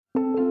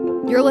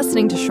You're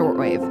listening to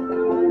Shortwave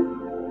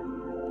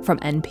from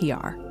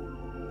NPR.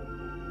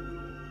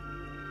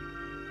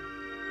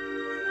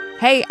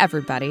 Hey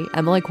everybody,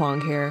 Emily Kwong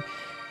here.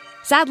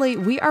 Sadly,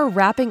 we are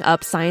wrapping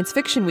up Science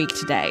Fiction Week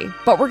today,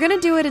 but we're going to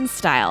do it in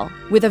style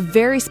with a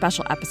very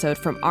special episode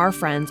from our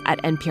friends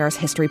at NPR's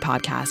history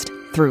podcast,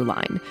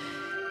 Throughline.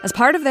 As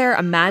part of their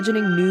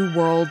Imagining New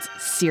Worlds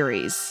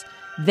series,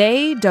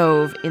 they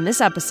dove in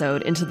this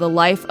episode into the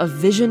life of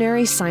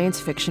visionary science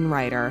fiction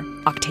writer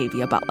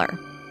Octavia Butler.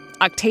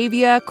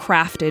 Octavia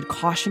crafted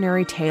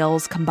cautionary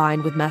tales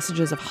combined with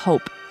messages of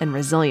hope and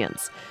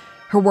resilience.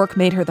 Her work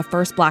made her the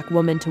first Black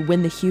woman to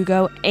win the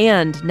Hugo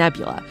and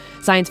Nebula,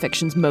 science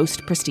fiction's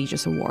most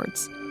prestigious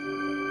awards.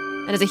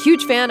 And as a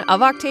huge fan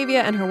of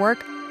Octavia and her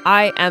work,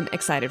 I am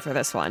excited for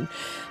this one.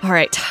 All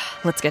right,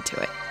 let's get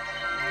to it.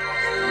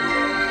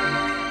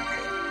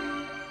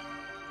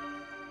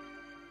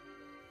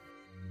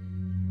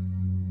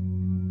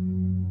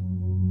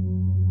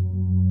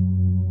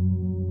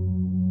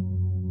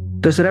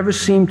 Does it ever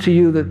seem to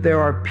you that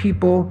there are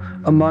people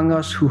among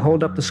us who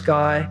hold up the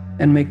sky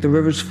and make the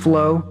rivers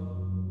flow?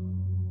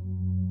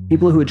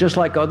 People who are just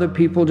like other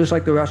people, just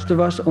like the rest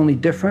of us, only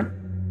different?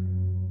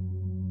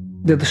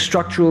 They're the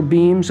structural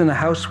beams in the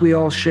house we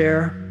all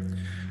share,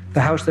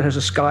 the house that has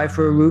a sky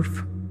for a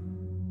roof.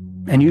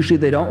 And usually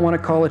they don't want to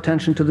call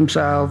attention to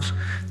themselves.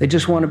 They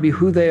just want to be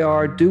who they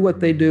are, do what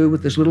they do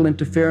with as little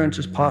interference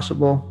as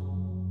possible.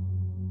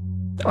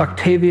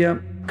 Octavia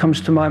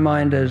comes to my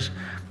mind as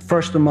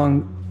first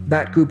among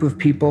that group of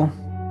people.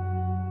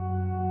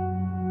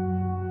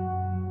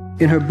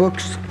 In her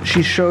books,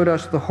 she showed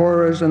us the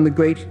horrors and the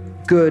great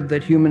good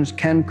that humans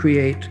can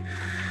create.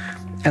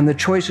 And the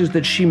choices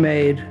that she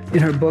made in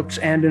her books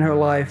and in her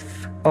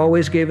life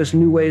always gave us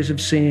new ways of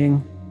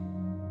seeing.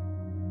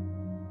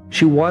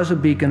 She was a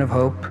beacon of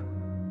hope.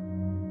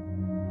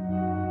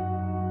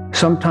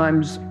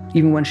 Sometimes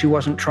even when she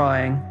wasn't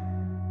trying.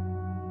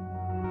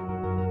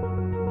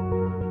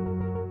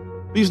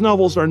 These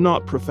novels are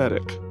not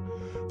prophetic.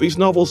 These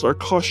novels are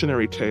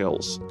cautionary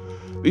tales.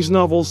 These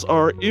novels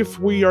are, if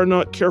we are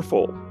not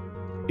careful,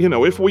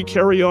 if we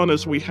carry on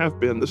as we have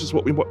been, this is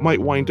what we might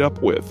wind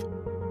up with.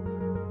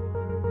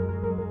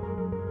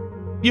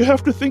 You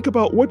have to think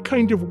about what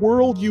kind of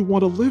world you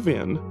want to live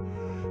in.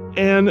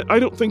 And I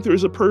don't think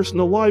there's a person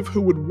alive who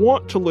would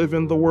want to live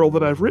in the world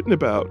that I've written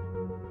about.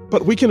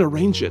 But we can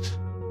arrange it.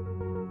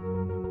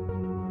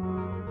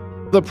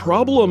 The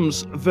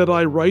problems that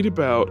I write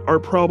about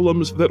are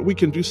problems that we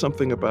can do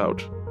something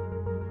about.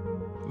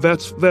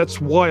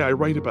 That's why I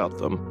write about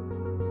them.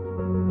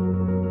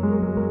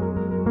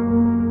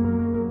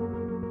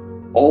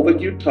 All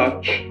that you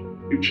touch,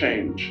 you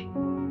change.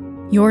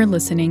 You're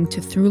listening to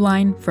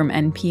Throughline from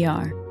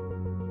NPR.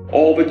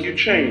 All that you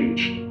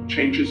change,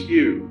 changes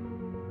you.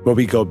 Will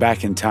we go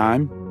back in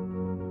time?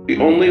 The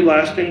only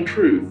lasting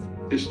truth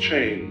is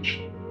change.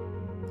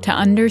 To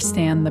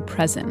understand the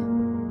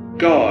present.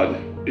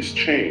 God is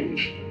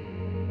change.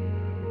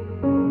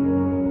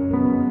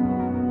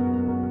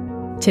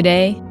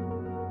 Today,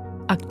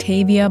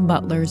 Octavia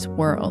Butler's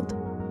world.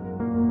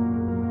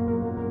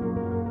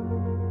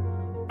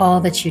 All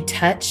that you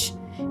touch,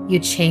 you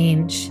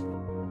change.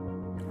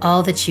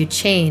 All that you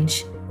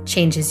change,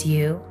 changes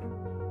you.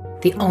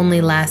 The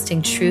only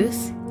lasting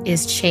truth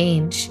is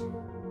change.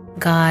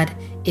 God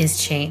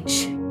is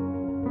change.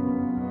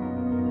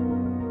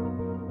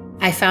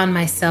 I found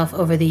myself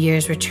over the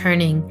years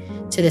returning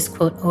to this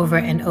quote over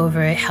and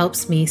over. It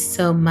helps me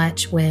so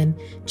much when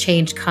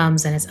change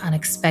comes and is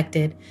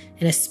unexpected,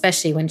 and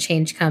especially when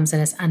change comes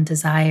and is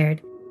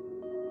undesired.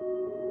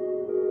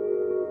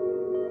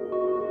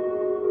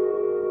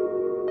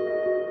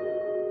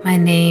 My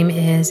name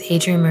is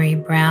Adrienne Marie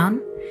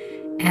Brown,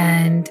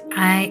 and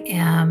I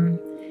am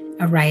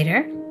a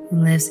writer who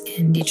lives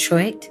in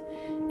Detroit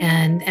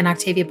and an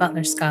Octavia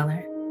Butler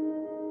scholar.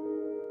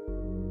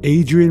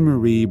 Adrienne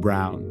Marie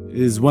Brown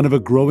is one of a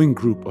growing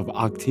group of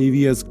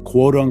Octavia's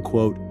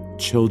quote-unquote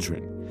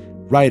children,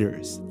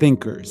 writers,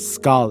 thinkers,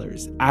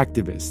 scholars,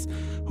 activists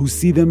who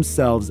see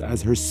themselves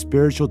as her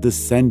spiritual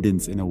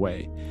descendants in a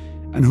way,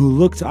 and who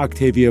look to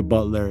Octavia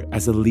Butler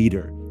as a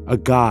leader, a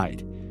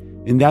guide.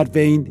 In that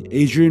vein,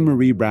 Adrienne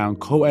Marie Brown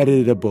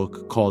co-edited a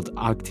book called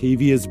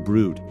Octavia's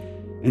Brood,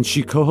 and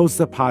she co-hosts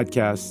a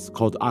podcast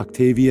called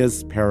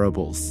Octavia's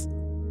Parables.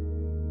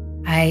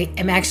 I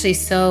am actually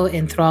so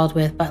enthralled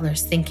with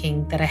Butler's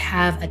thinking that I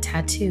have a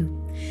tattoo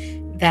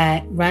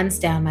that runs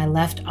down my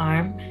left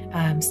arm,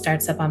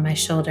 starts up on my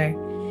shoulder,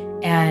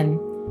 and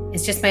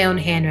it's just my own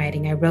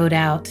handwriting. I wrote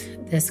out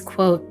this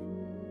quote.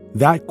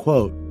 That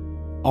quote,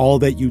 all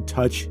that you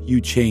touch, you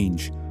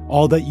change.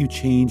 All that you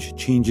change,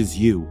 changes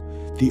you.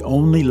 The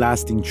only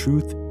lasting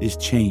truth is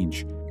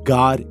change.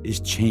 God is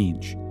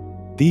change.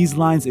 These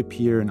lines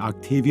appear in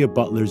Octavia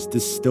Butler's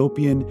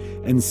dystopian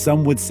and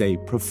some would say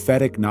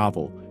prophetic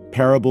novel,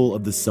 Parable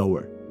of the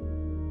Sower.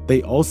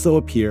 They also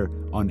appear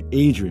on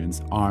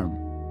Adrienne's arm.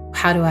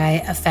 How do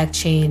I affect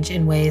change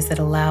in ways that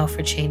allow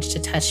for change to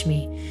touch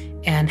me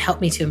and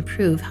help me to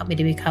improve, help me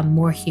to become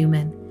more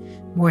human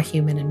and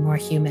more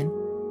human?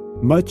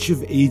 Much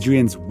of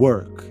Adrian's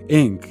work,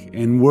 ink,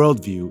 and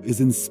worldview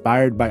is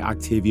inspired by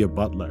Octavia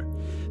Butler,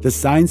 the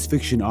science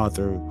fiction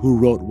author who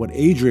wrote what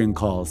Adrian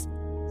calls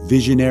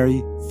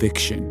visionary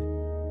fiction.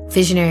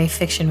 Visionary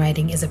fiction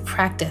writing is a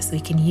practice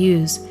we can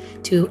use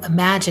to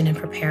imagine and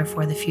prepare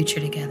for the future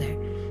together,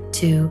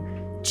 to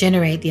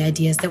generate the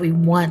ideas that we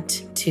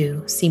want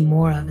to see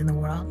more of in the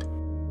world.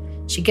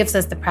 She gives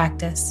us the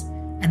practice,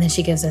 and then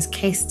she gives us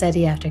case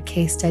study after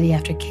case study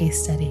after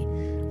case study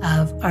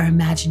of our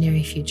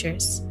imaginary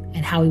futures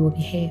and how we will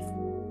behave.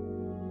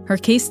 Her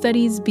case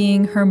studies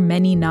being her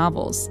many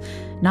novels.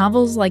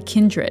 Novels like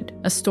Kindred,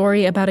 a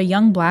story about a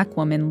young Black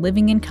woman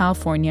living in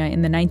California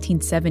in the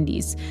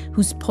 1970s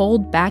who's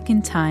pulled back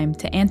in time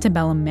to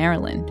antebellum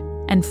Maryland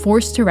and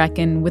forced to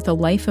reckon with a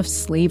life of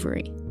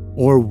slavery.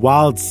 Or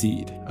Wild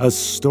Seed, a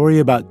story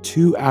about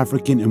two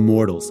African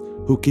immortals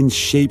who can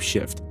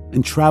shapeshift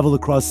and travel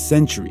across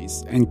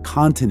centuries and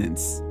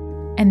continents.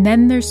 And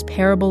then there's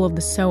Parable of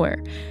the Sower,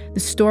 the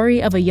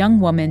story of a young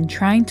woman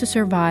trying to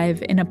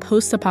survive in a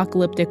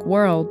post-apocalyptic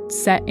world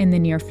set in the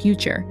near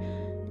future,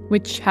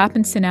 which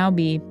happens to now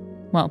be,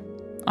 well,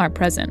 our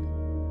present.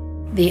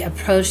 The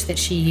approach that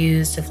she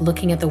used of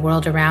looking at the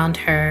world around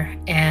her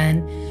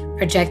and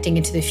projecting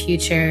into the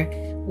future,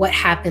 what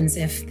happens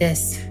if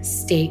this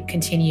state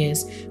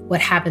continues?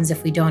 What happens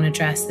if we don't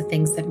address the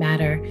things that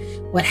matter?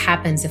 What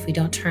happens if we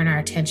don't turn our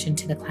attention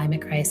to the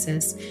climate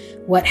crisis?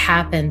 What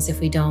happens if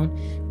we don't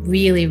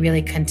really,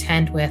 really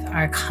contend with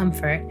our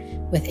comfort,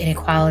 with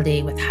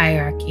inequality, with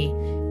hierarchy?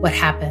 What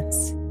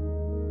happens?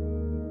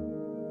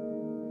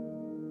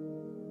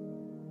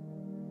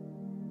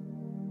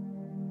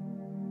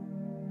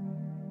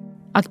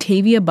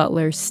 Octavia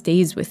Butler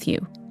stays with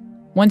you.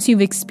 Once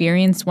you've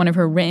experienced one of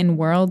her written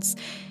worlds,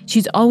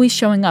 she's always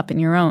showing up in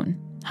your own,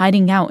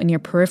 hiding out in your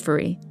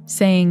periphery,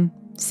 saying,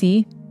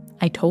 "See,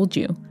 I told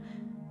you."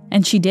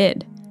 And she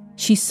did.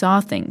 She saw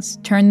things,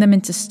 turned them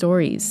into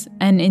stories,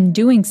 and in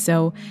doing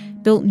so,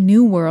 built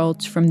new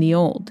worlds from the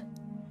old.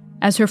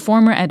 As her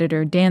former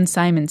editor, Dan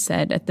Simon,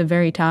 said at the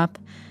very top,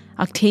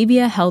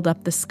 Octavia held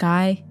up the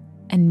sky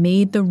and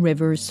made the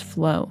rivers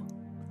flow.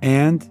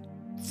 And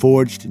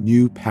forged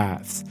new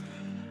paths.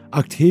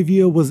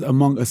 Octavia was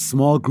among a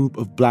small group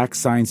of Black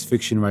science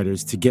fiction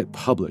writers to get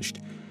published,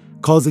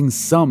 causing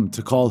some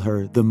to call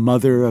her the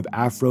mother of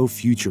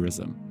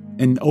Afrofuturism,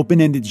 an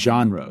open-ended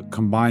genre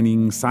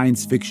combining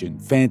science fiction,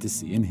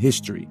 fantasy, and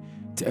history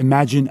to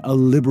imagine a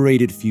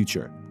liberated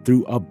future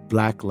through a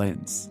Black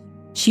lens.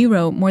 She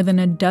wrote more than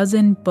a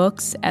dozen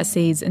books,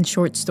 essays, and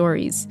short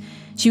stories.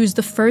 She was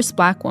the first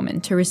Black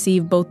woman to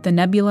receive both the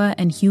Nebula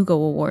and Hugo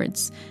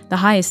Awards, the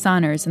highest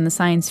honors in the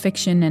science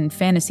fiction and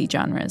fantasy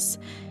genres.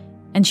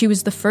 And she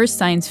was the first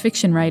science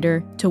fiction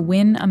writer to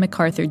win a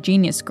MacArthur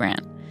Genius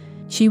Grant.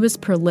 She was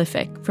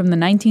prolific from the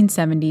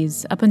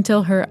 1970s up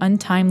until her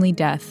untimely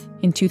death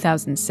in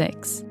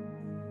 2006.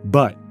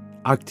 But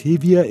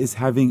Octavia is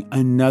having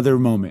another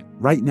moment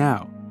right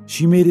now.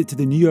 She made it to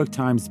the New York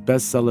Times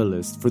bestseller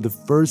list for the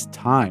first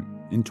time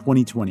in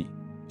 2020.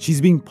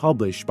 She's being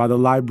published by the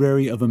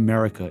Library of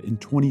America in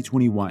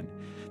 2021.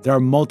 There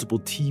are multiple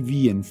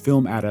TV and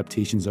film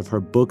adaptations of her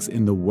books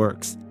in the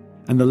works.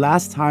 And the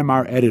last time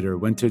our editor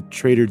went to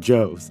Trader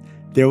Joe's,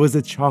 there was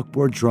a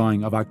chalkboard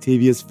drawing of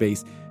Octavia's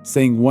face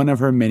saying one of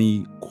her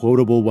many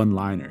quotable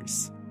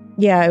one-liners.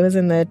 Yeah, it was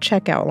in the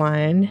checkout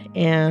line,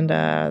 and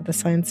the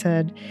sign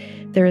said,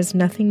 "There is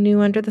nothing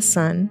new under the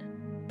sun,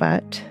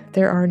 but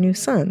there are new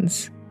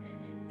suns."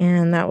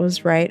 And that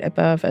was right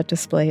above a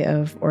display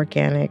of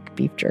organic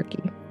beef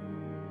jerky.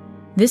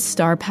 This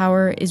star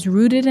power is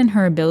rooted in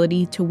her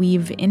ability to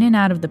weave in and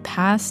out of the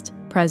past,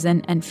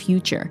 present, and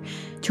future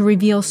to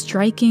reveal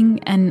striking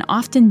and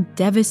often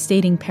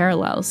devastating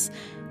parallels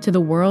to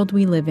the world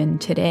we live in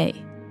today.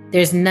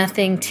 There's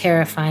nothing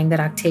terrifying that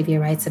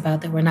Octavia writes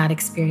about that we're not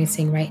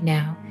experiencing right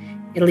now,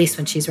 at least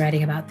when she's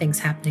writing about things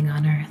happening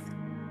on Earth.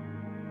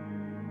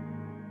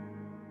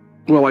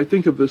 Well, I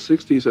think of the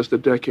 60s as the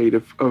decade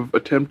of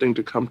attempting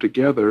to come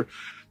together.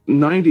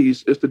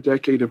 90s is the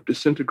decade of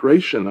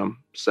disintegration, I'm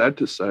sad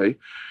to say.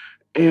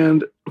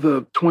 And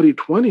the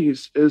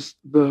 2020s is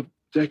the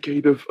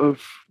decade of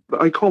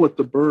I call it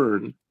the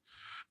burn.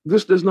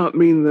 This does not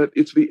mean that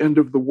it's the end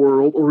of the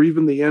world or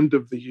even the end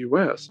of the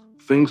U.S.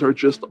 Things are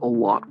just a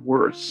lot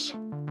worse.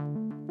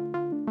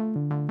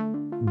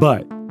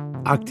 But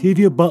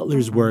Octavia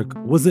Butler's work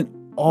wasn't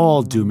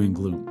all doom and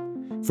gloom.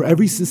 For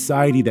every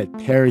society that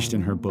perished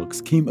in her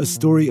books came a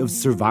story of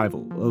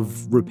survival,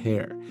 of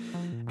repair.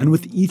 And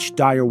with each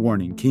dire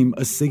warning came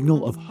a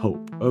signal of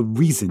hope, a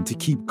reason to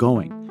keep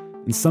going,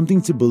 and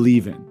something to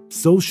believe in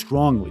so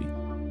strongly,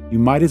 you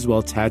might as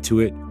well tattoo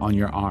it on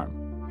your arm.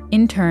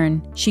 In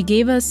turn, she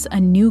gave us a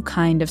new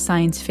kind of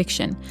science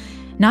fiction,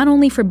 not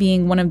only for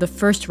being one of the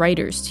first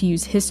writers to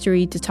use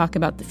history to talk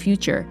about the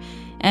future,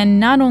 and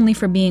not only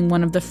for being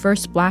one of the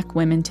first Black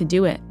women to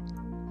do it,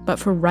 but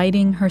for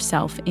writing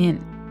herself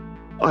in.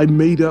 I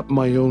made up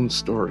my own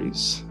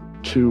stories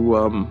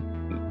to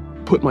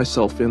put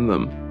myself in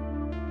them.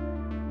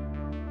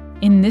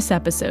 In this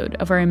episode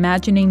of our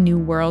Imagining New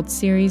Worlds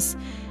series,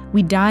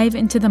 we dive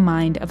into the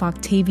mind of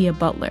Octavia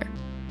Butler,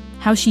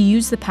 how she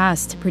used the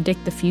past to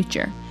predict the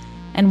future,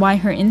 and why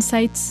her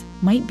insights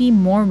might be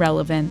more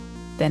relevant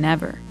than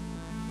ever.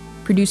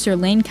 Producer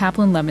Lane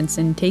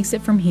Kaplan-Levinson takes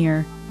it from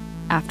here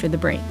after the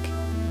break.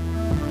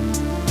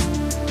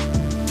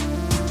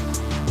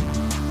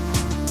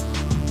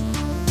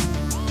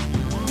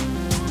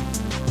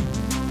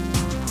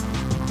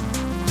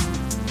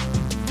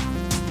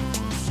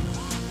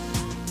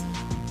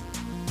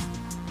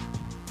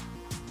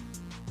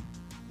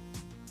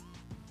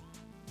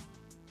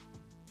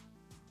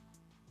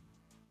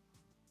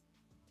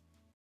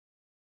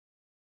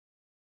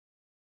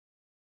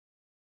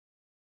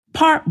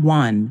 Part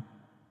 1.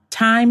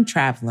 Time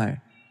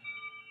Traveler.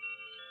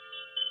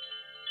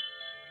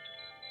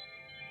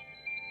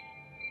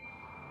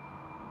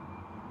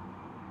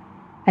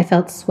 I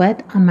felt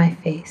sweat on my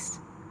face,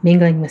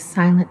 mingling with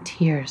silent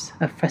tears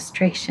of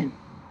frustration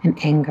and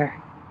anger.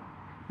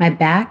 My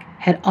back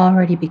had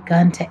already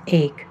begun to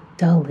ache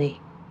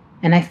dully,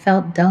 and I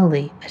felt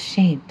dully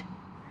ashamed.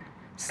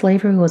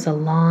 Slavery was a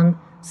long,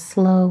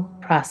 slow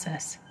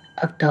process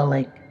of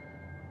dulling.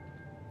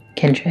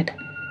 Kindred.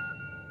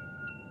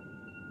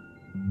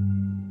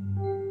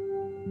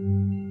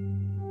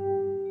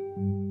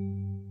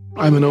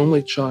 I'm an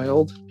only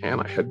child,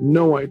 and I had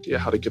no idea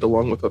how to get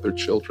along with other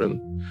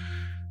children.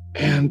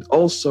 And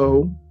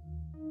also,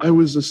 I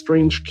was a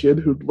strange kid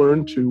who'd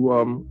learned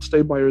to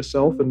stay by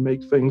herself and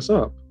make things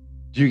up.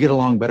 Do you get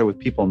along better with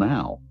people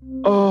now?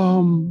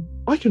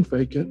 I can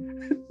fake it.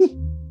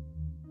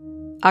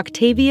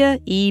 Octavia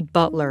E.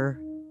 Butler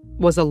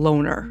was a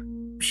loner.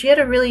 She had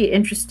a really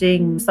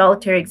interesting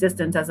solitary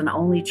existence as an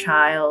only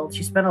child.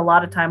 She spent a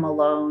lot of time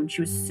alone.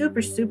 She was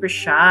super, super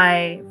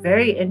shy,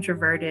 very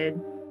introverted.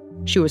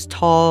 She was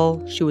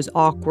tall, she was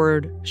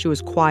awkward, she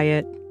was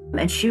quiet.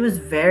 And she was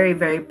very,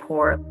 very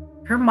poor.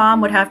 Her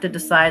mom would have to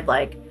decide,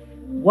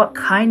 what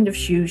kind of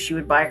shoes she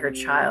would buy her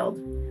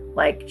child.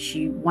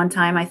 She, one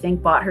time, I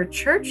think, bought her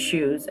church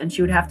shoes, and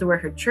she would have to wear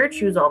her church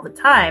shoes all the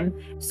time.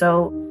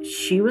 So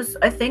she was,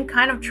 I think,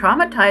 kind of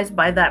traumatized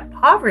by that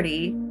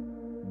poverty.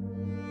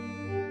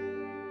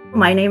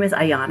 My name is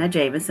Ayanna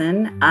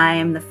Jameson. I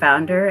am the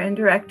founder and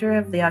director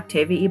of the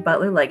Octavia E.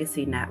 Butler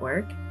Legacy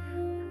Network.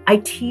 I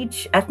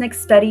teach ethnic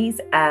studies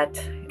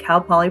at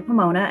Cal Poly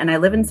Pomona, and I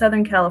live in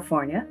Southern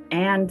California.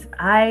 And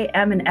I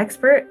am an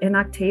expert in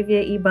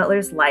Octavia E.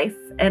 Butler's life,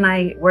 and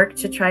I work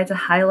to try to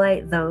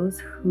highlight those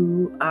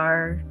who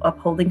are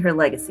upholding her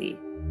legacy.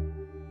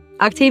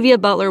 Octavia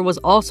Butler was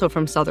also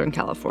from Southern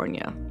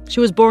California. She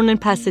was born in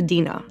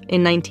Pasadena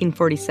in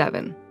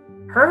 1947.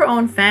 Her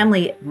own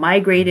family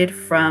migrated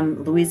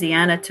from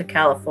Louisiana to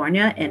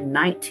California in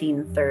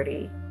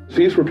 1930.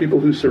 These were people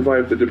who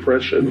survived the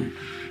Depression,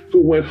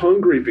 who went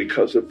hungry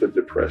because of the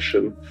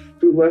Depression,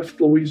 who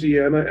left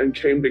Louisiana and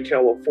came to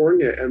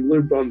California and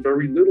lived on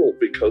very little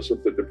because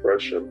of the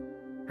Depression.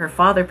 Her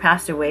father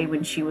passed away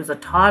when she was a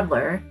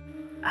toddler.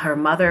 Her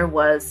mother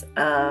was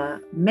a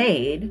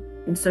maid,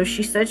 and so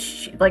she said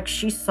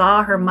she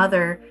saw her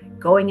mother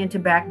going into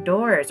back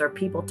doors or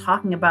people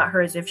talking about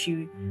her as if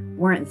she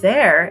weren't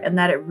there, and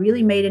that it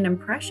really made an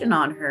impression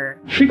on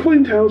her. She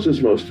cleaned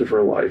houses most of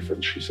her life,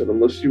 and she said,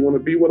 unless you want to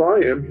be what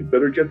I am, you'd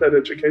better get that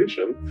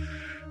education.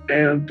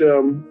 And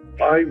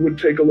I would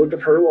take a look at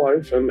her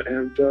life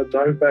and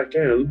dive back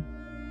in.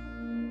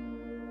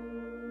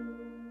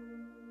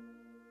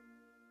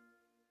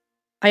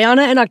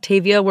 Ayanna and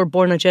Octavia were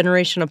born a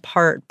generation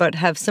apart, but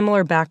have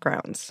similar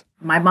backgrounds.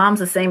 My mom's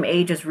the same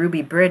age as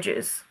Ruby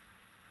Bridges.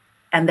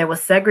 And there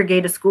was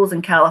segregated schools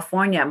in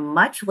California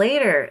much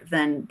later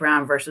than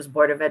Brown versus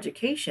Board of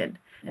Education.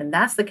 And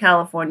that's the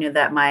California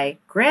that my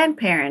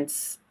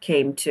grandparents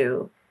came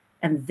to.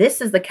 And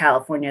this is the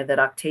California that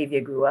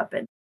Octavia grew up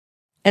in.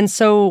 And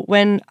so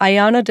when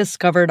Ayanna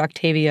discovered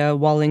Octavia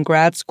while in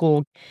grad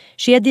school,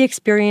 she had the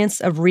experience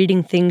of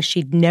reading things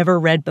she'd never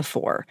read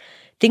before,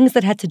 things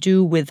that had to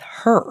do with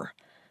her.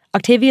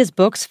 Octavia's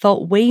books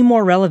felt way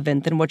more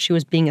relevant than what she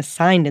was being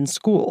assigned in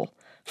school.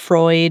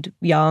 Freud,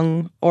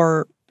 Jung,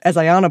 or, as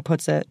Ayanna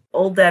puts it,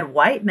 old dead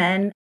white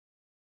men.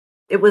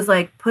 It was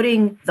like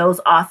putting those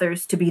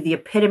authors to be the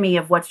epitome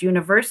of what's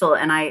universal,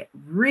 and I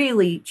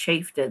really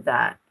chafed at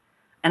that.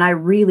 And I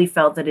really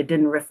felt that it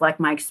didn't reflect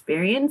my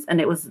experience,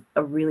 and it was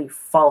a really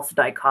false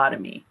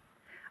dichotomy.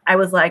 I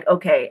was like,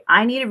 okay,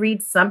 I need to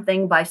read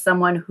something by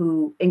someone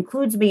who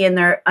includes me in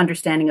their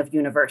understanding of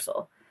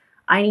universal.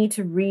 I need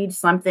to read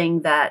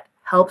something that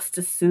helps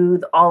to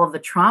soothe all of the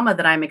trauma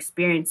that I'm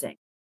experiencing.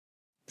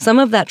 Some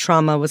of that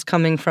trauma was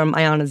coming from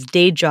Ayanna's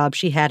day job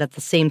she had at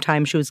the same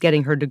time she was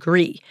getting her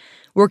degree,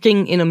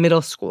 working in a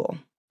middle school.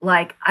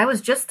 I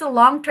was just a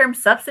long-term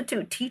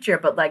substitute teacher,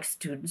 but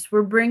students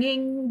were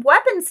bringing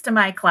weapons to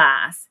my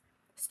class.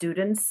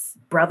 Students'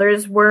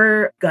 brothers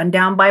were gunned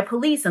down by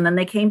police, and then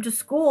they came to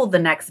school the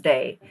next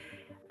day.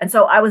 And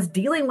so I was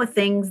dealing with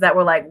things that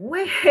were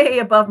way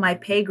above my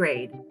pay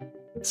grade.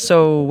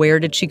 So where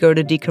did she go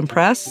to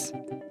decompress?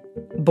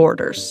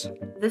 Borders.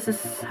 This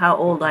is how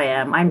old I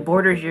am. I'm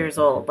Borders years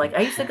old. Like,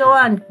 I used to go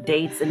on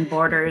dates in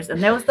Borders,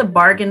 and there was the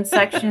bargain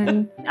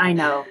section. I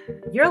know.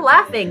 You're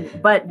laughing,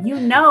 but you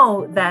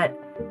know that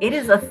it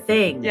is a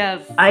thing.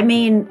 Yes. I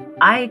mean,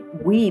 I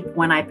weep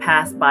when I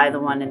pass by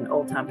the one in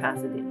Old Town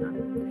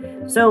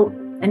Pasadena. So,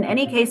 in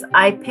any case,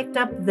 I picked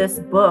up this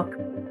book,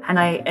 and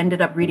I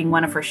ended up reading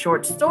one of her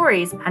short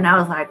stories, and I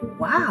was like,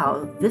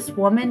 wow, this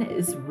woman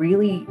is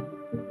really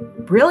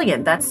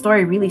brilliant. That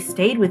story really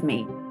stayed with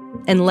me.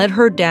 And led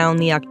her down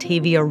the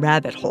Octavia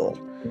rabbit hole.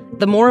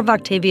 The more of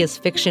Octavia's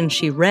fiction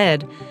she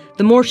read,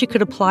 the more she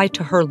could apply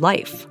to her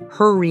life,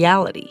 her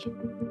reality.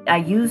 I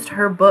used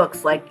her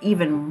books like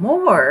even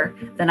more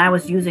than I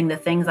was using the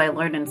things I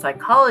learned in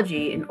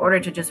psychology in order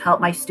to just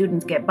help my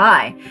students get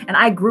by. And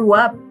I grew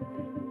up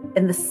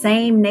in the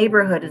same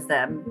neighborhood as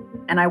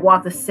them, and I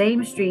walked the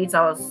same streets.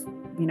 I was,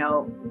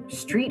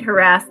 street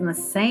harassed in the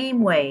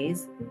same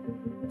ways.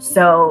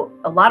 So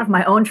a lot of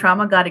my own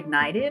trauma got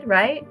ignited,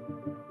 right?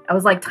 I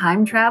was like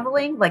time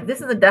traveling. Like,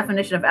 this is the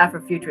definition of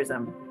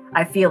Afrofuturism.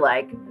 I feel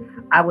like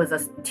I was a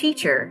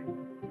teacher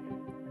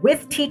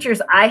with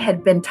teachers I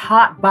had been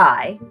taught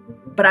by,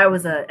 but I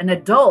was an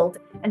adult.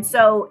 And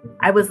so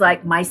I was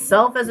like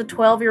myself as a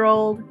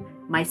 12-year-old,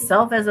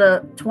 myself as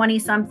a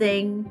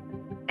 20-something,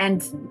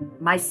 and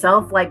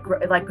myself like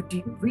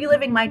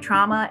reliving my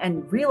trauma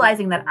and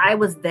realizing that I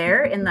was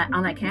there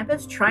on that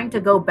campus trying to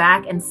go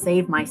back and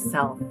save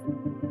myself.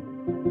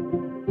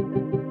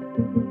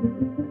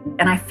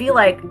 And I feel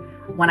like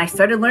when I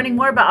started learning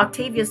more about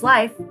Octavia's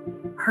life,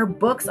 her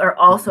books are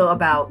also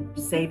about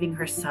saving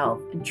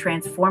herself and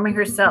transforming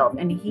herself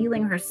and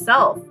healing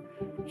herself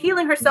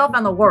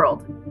and the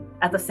world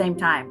at the same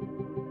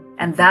time.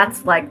 And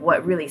that's like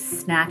what really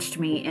snatched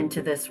me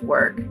into this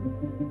work.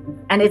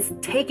 And it's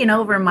taken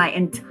over my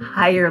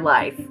entire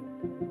life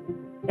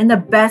in the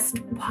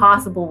best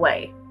possible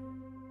way.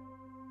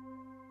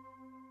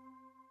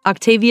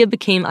 Octavia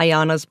became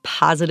Ayana's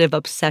positive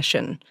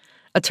obsession,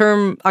 a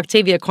term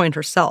Octavia coined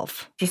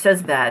herself. She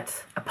says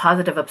that a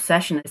positive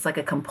obsession is like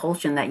a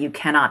compulsion that you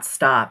cannot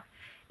stop.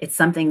 It's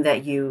something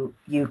that you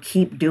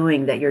keep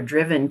doing, that you're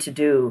driven to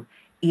do,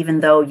 even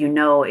though you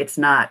know it's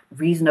not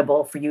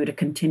reasonable for you to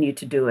continue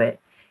to do it,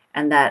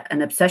 and that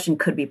an obsession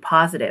could be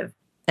positive.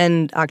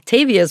 And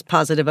Octavia's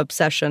positive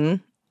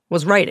obsession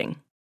was writing.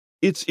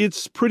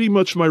 It's pretty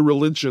much my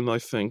religion, I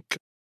think.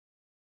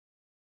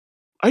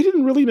 I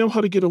didn't really know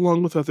how to get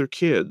along with other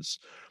kids,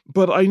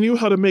 but I knew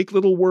how to make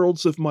little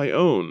worlds of my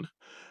own.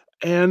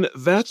 And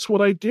that's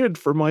what I did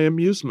for my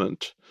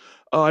amusement.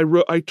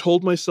 I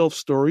told myself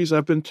stories.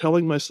 I've been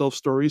telling myself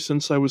stories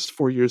since I was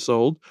 4 years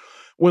old.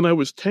 When I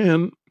was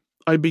 10,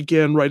 I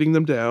began writing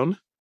them down.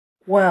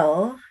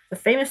 Well, the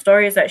famous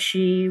story is that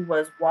she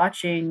was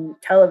watching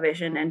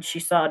television and she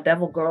saw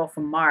Devil Girl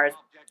from Mars.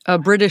 A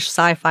British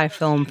sci-fi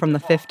film from the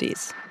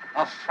 50s.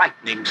 A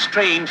frightening,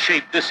 strange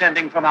shape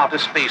descending from outer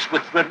space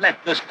with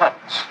relentless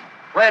purpose.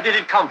 Where did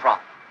it come from?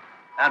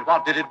 And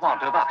what did it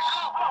want of us?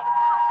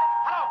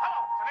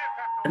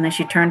 And then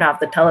she turned off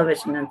the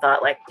television and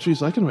thought, like,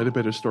 geez, I can write a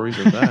better story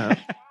than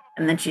that.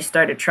 And then she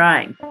started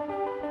trying.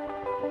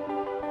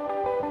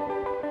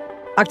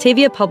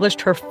 Octavia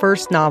published her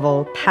first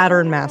novel,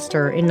 Pattern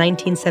Master, in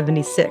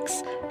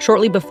 1976,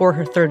 shortly before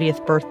her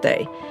 30th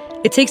birthday.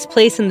 It takes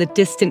place in the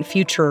distant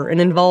future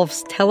and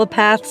involves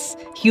telepaths,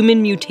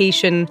 human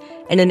mutation,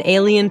 and an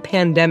alien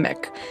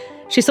pandemic.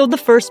 She sold the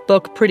first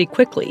book pretty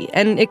quickly,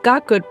 and it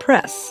got good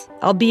press,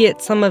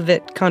 albeit some of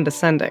it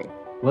condescending.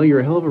 Well,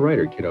 you're a hell of a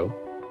writer, kiddo.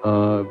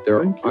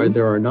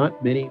 There are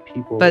not many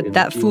people. But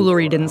that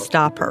foolery didn't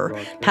stop her.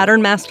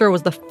 Pattern Master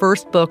was the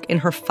first book in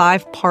her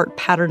 5-part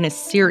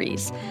Patternist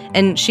series,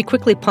 and she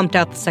quickly pumped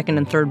out the second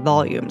and third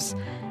volumes.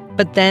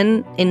 But then,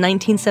 in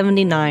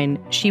 1979,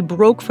 she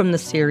broke from the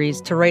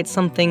series to write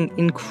something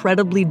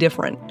incredibly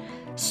different.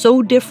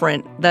 So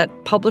different that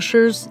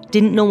publishers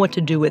didn't know what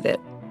to do with it.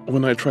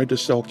 When I tried to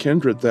sell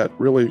Kindred, that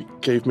really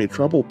gave me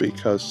trouble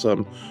because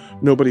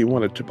nobody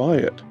wanted to buy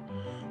it.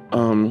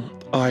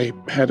 I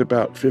had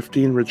about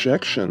 15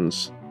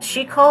 rejections.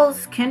 She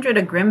calls Kindred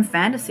a grim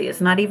fantasy.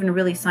 It's not even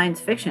really science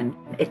fiction.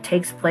 It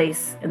takes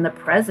place in the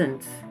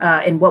present,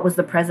 in what was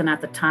the present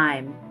at the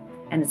time.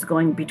 And it's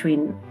going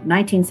between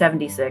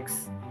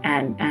 1976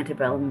 and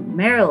antebellum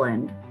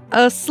Maryland.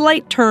 A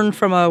slight turn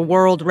from a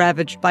world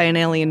ravaged by an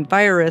alien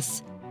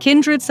virus,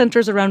 Kindred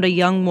centers around a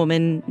young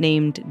woman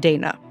named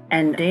Dana.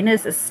 And Dana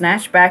is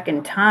snatched back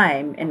in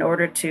time in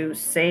order to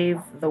save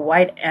the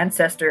white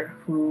ancestor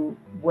who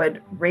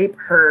would rape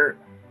her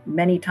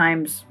many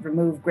times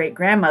removed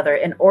great-grandmother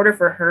in order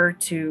for her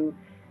to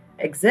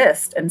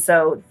exist. And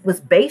so it was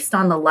based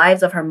on the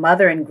lives of her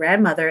mother and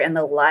grandmother and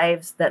the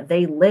lives that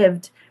they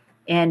lived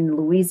in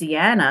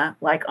Louisiana,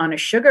 like on a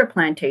sugar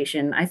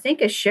plantation, I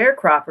think as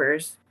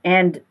sharecroppers.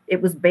 And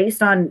it was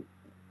based on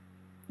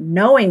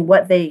knowing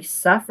what they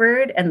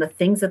suffered and the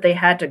things that they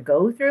had to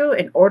go through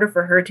in order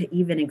for her to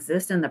even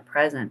exist in the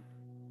present.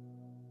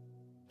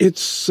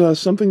 It's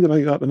something that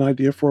I got an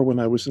idea for when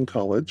I was in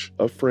college.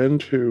 A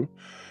friend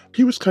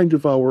he was kind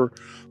of our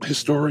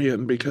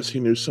historian because he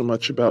knew so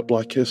much about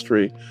Black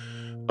history,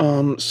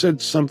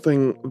 said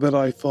something that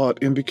I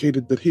thought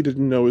indicated that he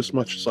didn't know as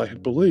much as I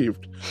had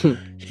believed.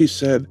 He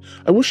said,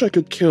 "I wish I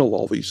could kill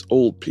all these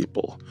old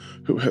people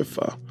who have,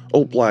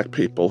 old black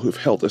people who've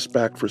held us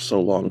back for so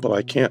long, but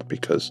I can't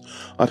because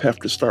I'd have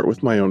to start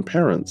with my own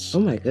parents." Oh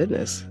my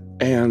goodness.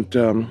 And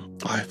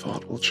I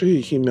thought, well,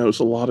 gee, he knows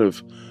a lot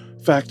of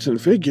facts and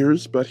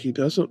figures, but he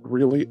doesn't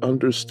really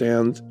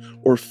understand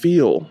or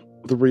feel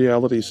the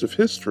realities of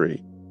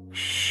history.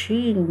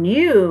 She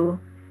knew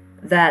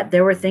that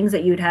there were things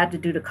that you'd had to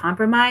do to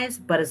compromise,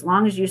 but as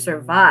long as you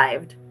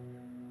survived,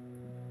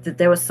 that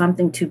there was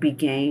something to be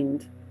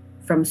gained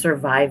from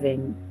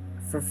surviving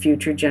for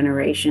future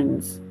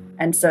generations.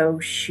 And so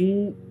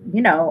she,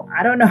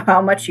 I don't know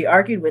how much she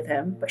argued with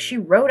him, but she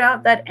wrote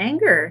out that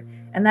anger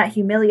and that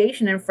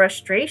humiliation and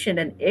frustration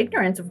and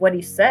ignorance of what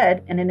he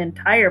said in an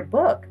entire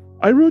book.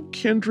 I wrote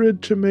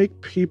Kindred to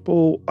make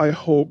people, I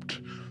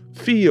hoped,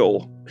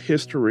 feel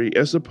history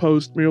as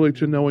opposed merely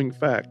to knowing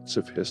facts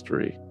of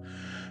history.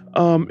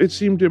 It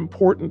seemed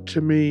important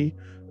to me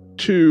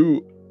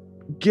to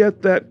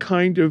get that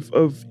kind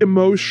of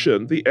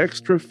emotion, the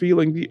extra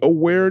feeling, the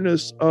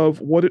awareness of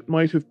what it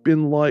might have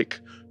been like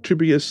to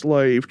be a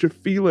slave, to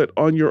feel it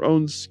on your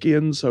own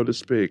skin, so to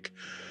speak,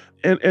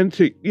 and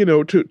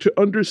to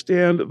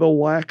understand the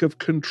lack of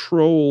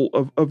control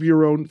of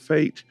your own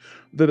fate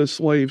that a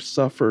slave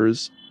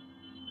suffers.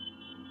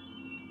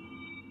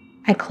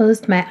 I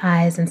closed my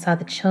eyes and saw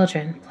the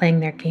children playing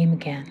their game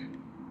again.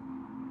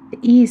 "The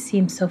ease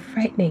seems so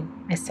frightening,"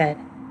 I said.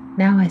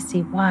 "Now I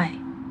see why."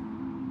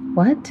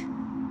 "What?"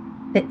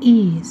 "The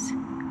ease.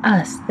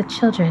 Us, the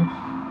children.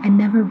 I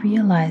never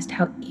realized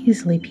how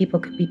easily people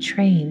could be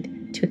trained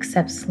to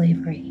accept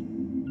slavery."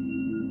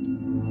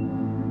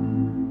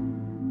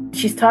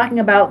 She's talking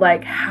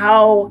about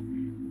how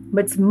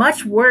it's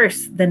much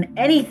worse than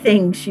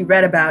anything she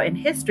read about in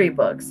history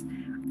books.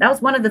 That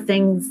was one of the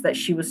things that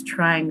she was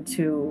trying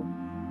to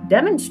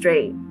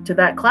demonstrate to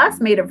that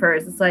classmate of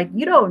hers. It's like,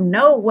 you don't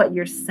know what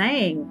you're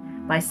saying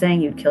by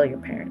saying you'd kill your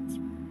parents.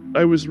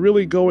 I was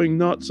really going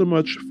not so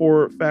much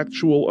for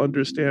factual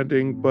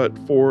understanding, but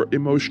for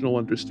emotional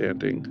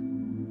understanding.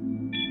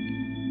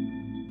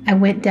 I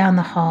went down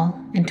the hall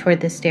and toward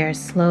the stairs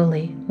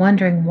slowly,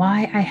 wondering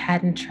why I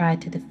hadn't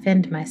tried to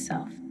defend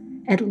myself.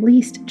 At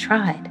least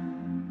tried.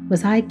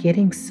 Was I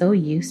getting so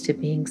used to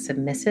being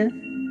submissive?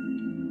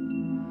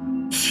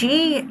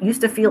 She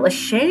used to feel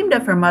ashamed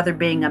of her mother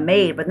being a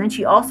maid, but then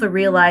she also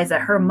realized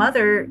that her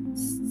mother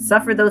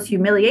suffered those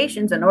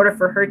humiliations in order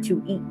for her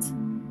to eat.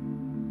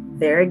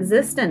 Their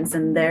existence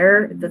and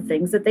the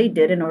things that they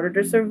did in order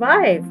to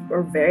survive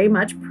were very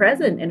much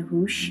present in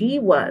who she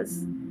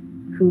was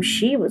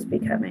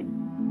becoming.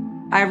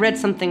 I read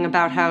something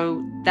about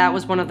how that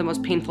was one of the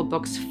most painful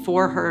books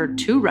for her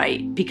to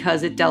write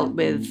because it dealt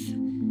with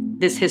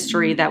this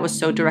history that was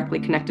so directly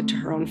connected to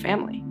her own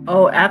family.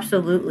 Oh,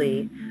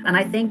 absolutely. And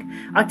I think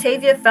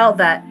Octavia felt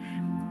that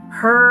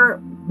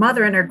her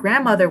mother and her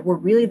grandmother were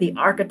really the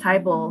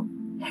archetypal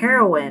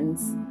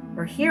heroines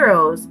or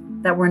heroes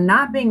that were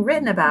not being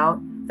written about,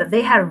 that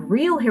they had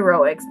real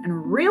heroics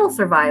and real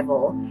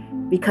survival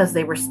because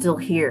they were still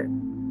here.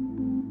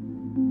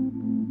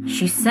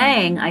 She's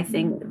saying, I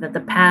think, that the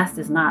past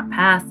is not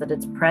past, that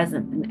it's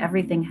present, and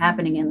everything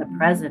happening in the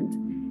present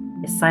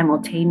is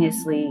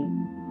simultaneously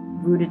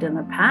rooted in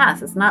the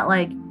past. It's not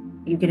like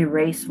you can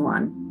erase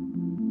one.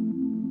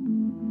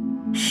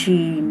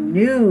 She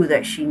knew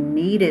that she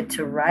needed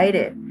to write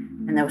it,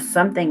 and there was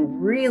something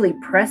really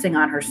pressing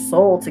on her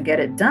soul to get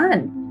it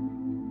done.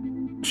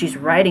 She's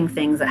writing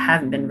things that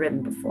haven't been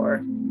written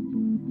before.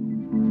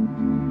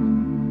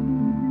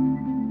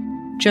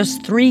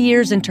 Just 3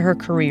 years into her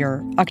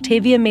career,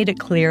 Octavia made it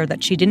clear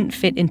that she didn't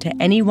fit into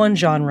any one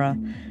genre,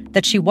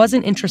 that she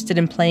wasn't interested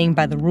in playing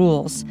by the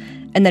rules,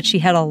 and that she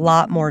had a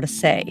lot more to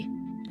say.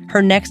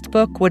 Her next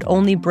book would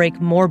only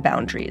break more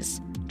boundaries,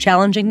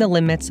 challenging the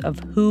limits of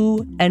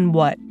who and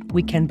what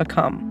we can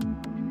become.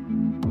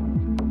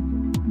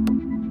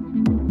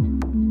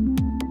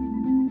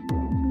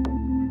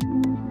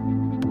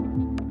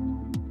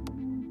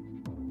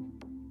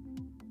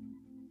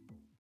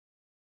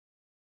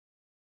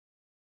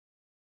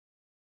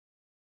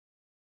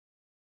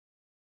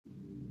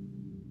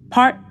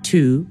 Part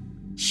 2,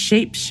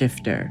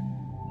 Shapeshifter.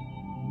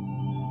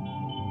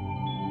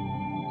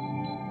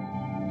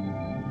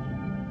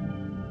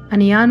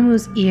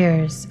 Anyanwu's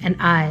ears and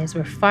eyes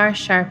were far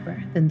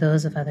sharper than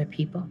those of other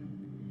people.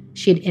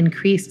 She had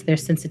increased their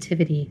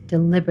sensitivity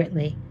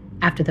deliberately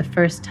after the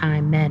first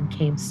time men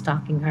came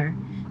stalking her,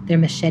 their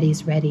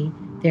machetes ready,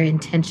 their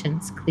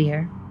intentions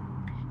clear.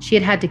 She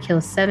had had to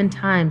kill 7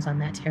 times on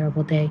that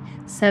terrible day,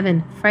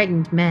 7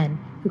 frightened men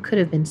who could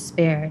have been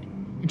spared,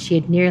 and she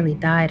had nearly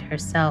died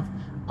herself,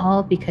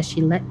 all because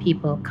she let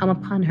people come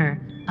upon her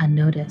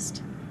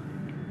unnoticed.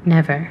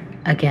 Never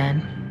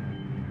again.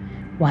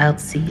 Wild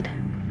Seed.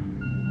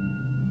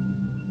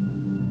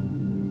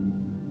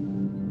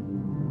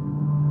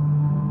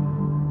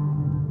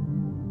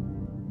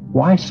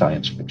 Why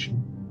science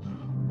fiction?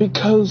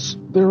 Because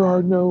there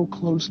are no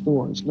closed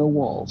doors, no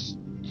walls.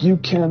 You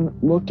can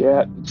look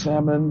at,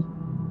 examine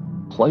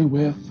play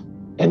with,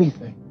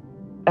 anything.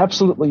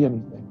 Absolutely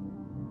anything.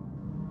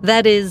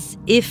 That is,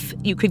 if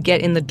you could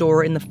get in the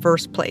door in the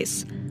first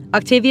place.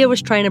 Octavia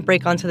was trying to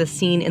break onto the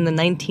scene in the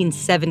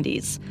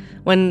 1970s,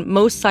 when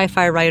most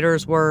sci-fi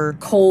writers were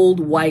cold,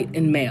 white,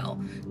 and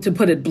male, to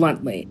put it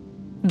bluntly.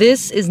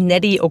 This is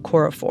Nnedi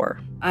Okorafor.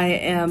 I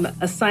am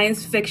a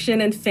science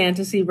fiction and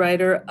fantasy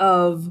writer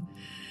of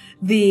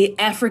the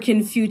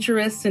African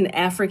futurist and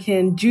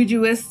African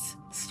jujuist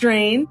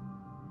strain.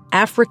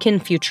 African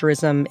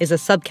futurism is a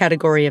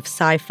subcategory of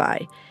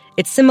sci-fi.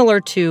 It's similar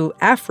to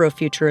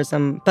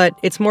Afrofuturism, but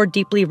it's more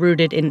deeply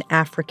rooted in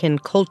African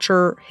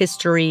culture,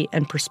 history,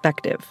 and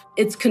perspective.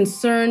 It's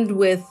concerned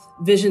with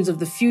visions of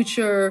the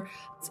future.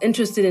 It's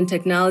interested in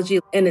technology,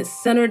 and it's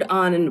centered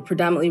on and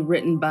predominantly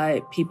written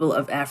by people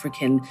of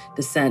African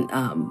descent,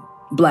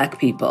 Black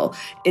people.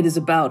 It is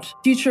about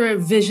future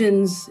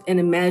visions and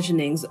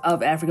imaginings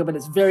of Africa, but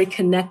it's very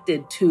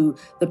connected to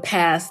the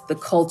past, the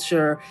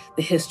culture,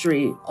 the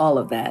history, all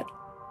of that.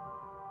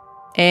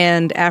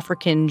 And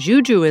African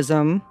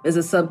Jujuism is a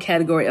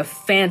subcategory of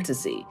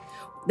fantasy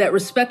that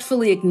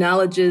respectfully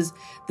acknowledges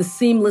the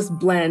seamless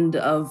blend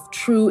of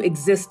true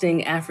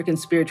existing African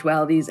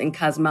spiritualities and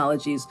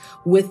cosmologies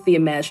with the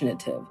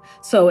imaginative.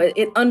 So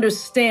it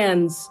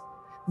understands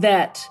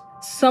that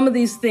some of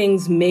these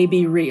things may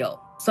be real.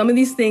 Some of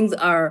these things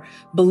are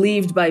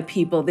believed by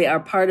people. They are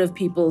part of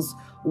people's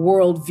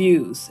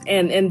worldviews.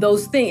 And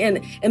those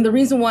things, and the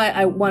reason why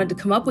I wanted to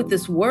come up with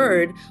this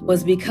word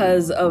was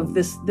because of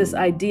this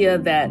idea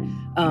that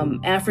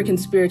African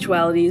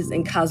spiritualities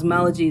and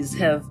cosmologies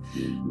have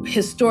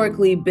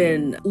historically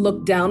been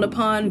looked down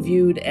upon,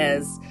 viewed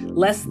as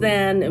less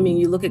than. I mean,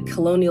 you look at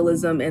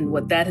colonialism and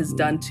what that has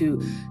done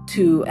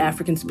to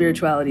African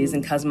spiritualities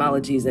and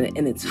cosmologies,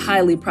 and it's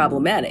highly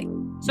problematic.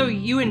 So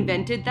you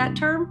invented that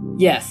term?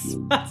 Yes.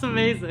 That's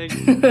amazing.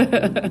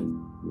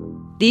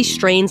 These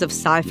strains of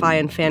sci-fi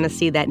and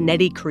fantasy that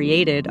Nnedi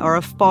created are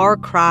a far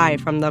cry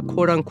from the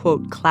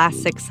quote-unquote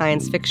classic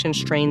science fiction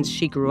strains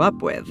she grew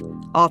up with.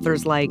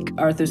 Authors like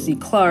Arthur C.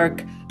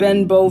 Clarke,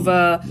 Ben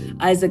Bova,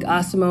 Isaac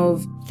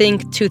Asimov.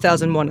 Think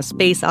 2001: A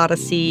Space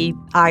Odyssey,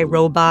 I,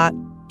 Robot,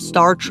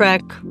 Star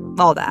Trek,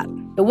 all that.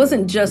 It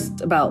wasn't just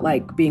about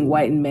being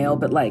white and male,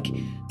 but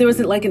there was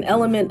an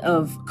element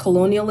of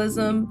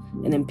colonialism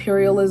and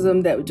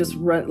imperialism that would just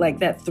run,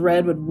 that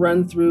thread would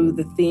run through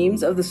the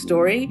themes of the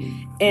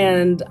story.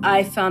 And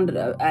I found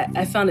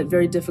it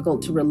very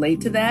difficult to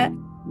relate to that.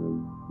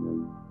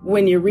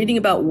 When you're reading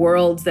about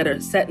worlds that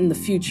are set in the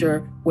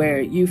future where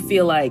you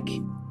feel like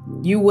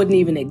you wouldn't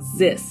even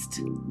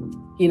exist,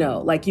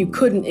 you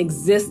couldn't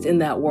exist in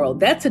that world,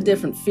 that's a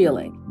different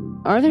feeling.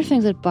 Are there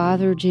things that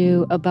bothered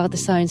you about the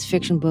science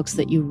fiction books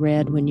that you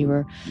read when you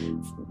were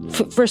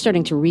first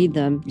starting to read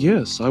them?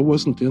 Yes, I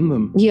wasn't in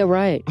them. Yeah,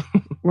 right.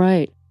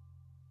 Right.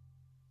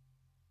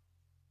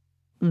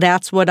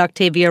 That's what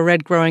Octavia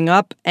read growing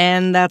up,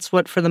 and that's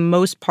what, for the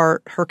most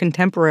part, her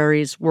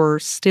contemporaries were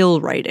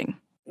still writing.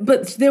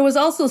 But there was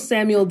also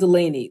Samuel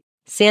Delany.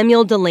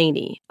 Samuel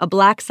Delany, a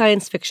Black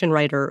science fiction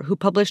writer who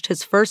published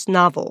his first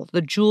novel,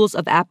 The Jewels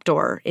of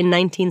Aptor, in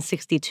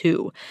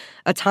 1962,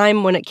 a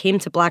time when it came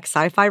to Black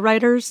sci-fi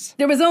writers.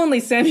 There was only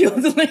Samuel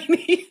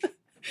Delany.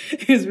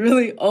 It was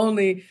really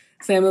only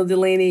Samuel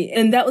Delany,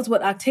 and that was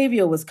what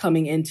Octavia was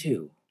coming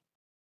into.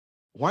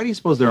 Why do you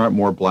suppose there aren't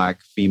more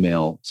Black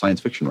female science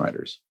fiction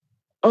writers?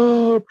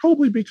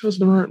 Probably because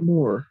there aren't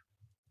more.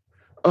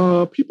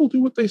 People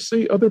do what they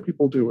see other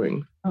people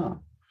doing. Oh.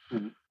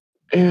 Mm-hmm.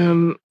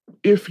 And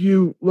if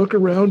you look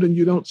around and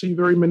you don't see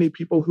very many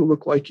people who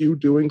look like you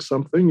doing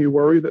something, you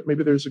worry that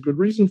maybe there's a good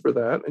reason for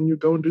that, and you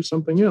go and do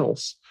something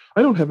else.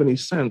 I don't have any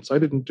sense. I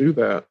didn't do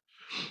that.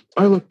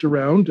 I looked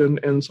around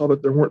and saw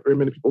that there weren't very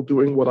many people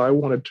doing what I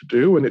wanted to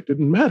do, and it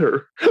didn't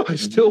matter. I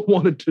still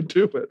wanted to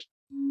do it.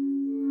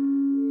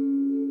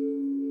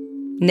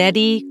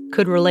 Nnedi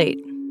could relate.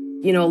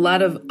 A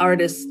lot of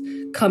artists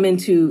come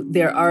into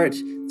their art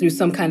through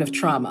some kind of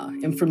trauma,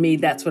 and for me,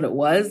 that's what it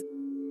was.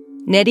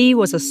 Nnedi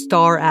was a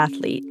star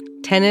athlete,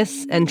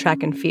 tennis and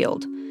track and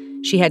field.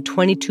 She had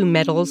 22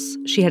 medals,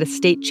 she had a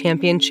state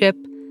championship,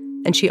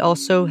 and she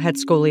also had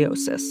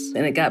scoliosis.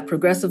 And it got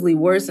progressively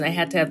worse, and I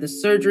had to have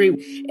this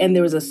surgery, and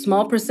there was a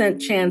small %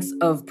 chance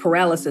of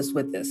paralysis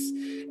with this.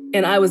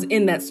 And I was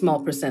in that small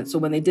 %. So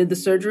when they did the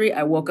surgery,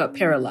 I woke up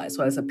paralyzed.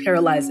 So I was a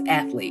paralyzed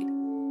athlete.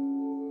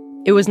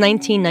 It was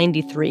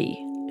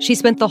 1993. She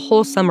spent the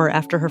whole summer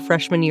after her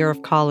freshman year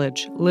of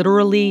college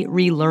literally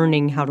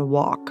relearning how to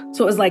walk.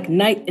 So it was like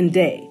night and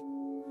day.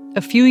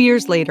 A few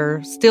years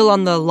later, still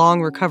on the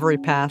long recovery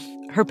path,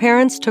 her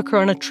parents took her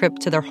on a trip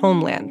to their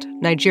homeland,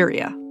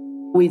 Nigeria.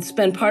 We'd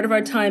spend part of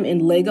our time in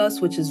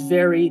Lagos, which is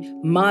very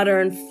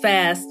modern,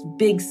 fast,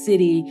 big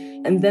city.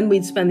 And then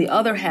we'd spend the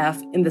other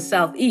half in the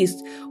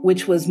southeast,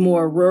 which was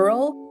more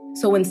rural.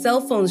 So when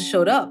cell phones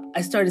showed up,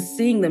 I started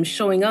seeing them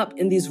showing up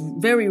in these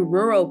very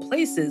rural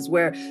places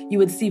where you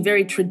would see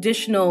very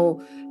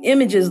traditional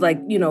images like,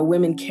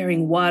 women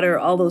carrying water,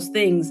 all those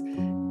things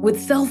with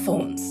cell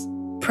phones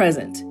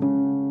present.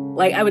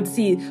 Like I would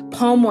see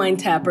palm wine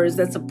tappers.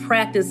 That's a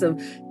practice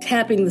of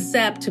tapping the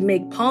sap to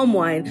make palm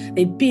wine.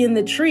 They'd be in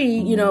the tree,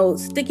 you know,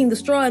 sticking the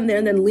straw in there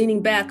and then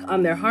leaning back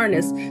on their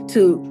harness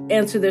to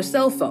answer their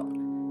cell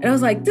phone. And I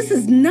was like, this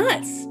is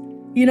nuts.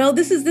 You know,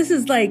 this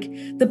is like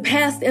the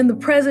past and the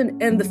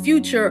present and the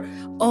future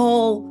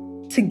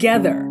all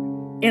together.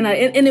 And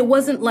it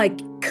wasn't like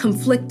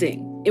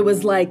conflicting. It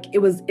was like, it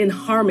was in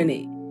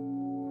harmony.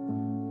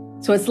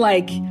 So it's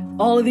like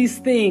all of these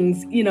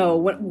things, you know,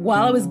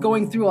 while I was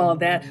going through all of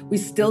that, we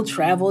still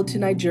traveled to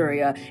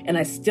Nigeria and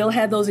I still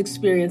had those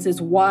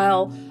experiences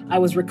while I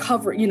was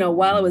recovering, you know,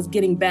 while I was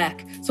getting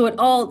back. So it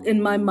all,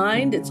 in my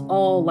mind, it's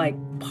all like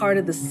part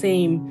of the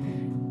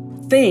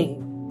same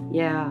thing.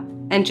 Yeah.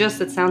 And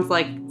just, it sounds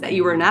like that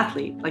you were an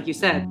athlete, like you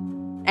said.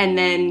 And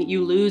then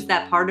you lose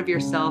that part of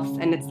yourself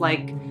and it's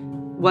like,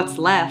 what's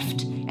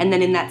left? And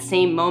then in that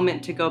same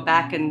moment to go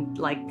back and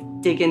like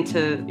dig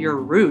into your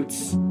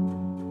roots.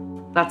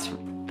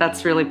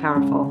 That's really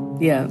powerful.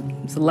 Yeah,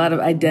 it's a lot of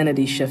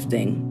identity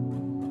shifting.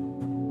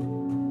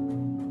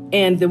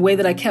 And the way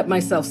that I kept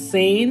myself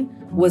sane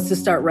was to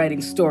start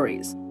writing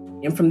stories.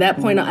 And from that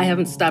point on, I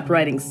haven't stopped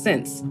writing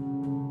since.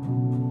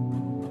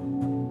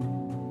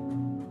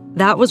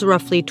 That was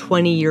roughly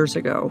 20 years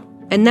ago.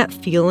 And that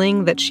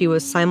feeling that she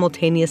was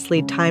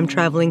simultaneously time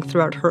traveling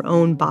throughout her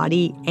own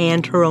body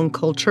and her own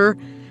culture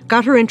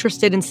got her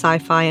interested in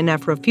sci-fi and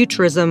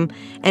Afrofuturism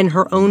and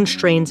her own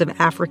strains of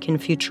African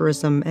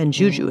futurism and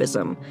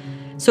Jujuism.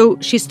 So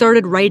she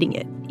started writing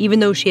it,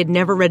 even though she had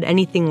never read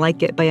anything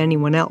like it by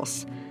anyone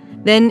else.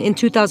 Then in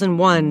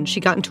 2001,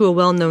 she got into a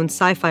well-known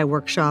sci-fi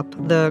workshop,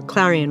 the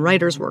Clarion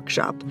Writers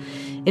Workshop.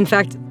 In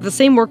fact, the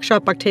same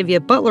workshop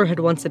Octavia Butler had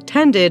once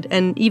attended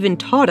and even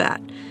taught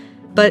at.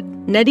 But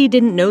Nnedi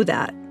didn't know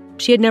that.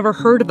 She had never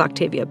heard of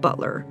Octavia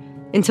Butler.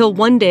 Until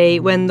one day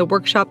when the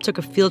workshop took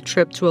a field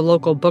trip to a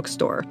local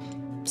bookstore.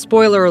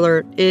 Spoiler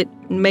alert, it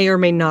may or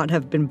may not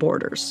have been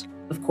Borders.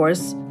 Of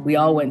course, we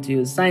all went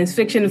to science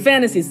fiction and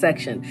fantasy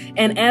section.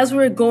 And as we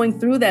were going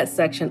through that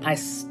section, I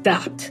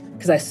stopped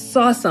because I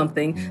saw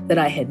something that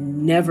I had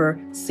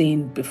never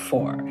seen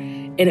before.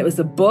 And it was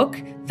a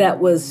book that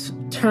was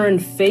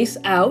turned face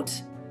out,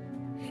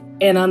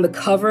 and on the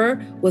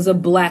cover was a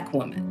Black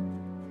woman.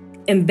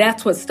 And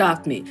that's what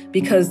stopped me,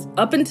 because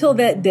up until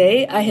that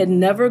day, I had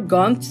never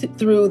gone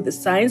through the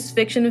science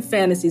fiction and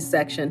fantasy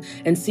section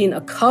and seen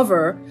a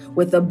cover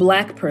with a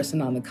Black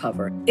person on the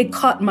cover. It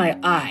caught my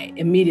eye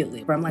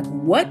immediately, where I'm like,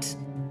 what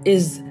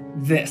is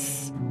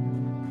this?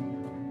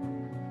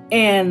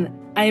 And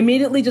I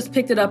immediately just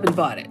picked it up and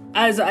bought it.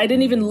 I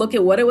didn't even look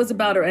at what it was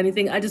about or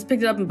anything. I just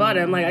picked it up and bought it.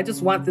 I'm like, I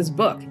just want this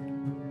book.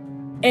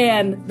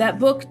 And that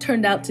book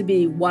turned out to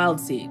be Wild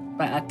Seed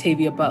by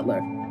Octavia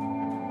Butler.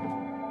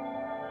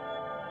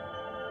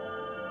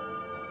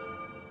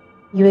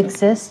 You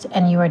exist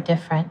and you are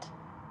different.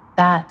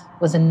 That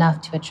was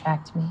enough to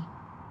attract me.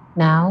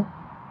 Now,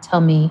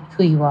 tell me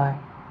who you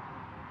are.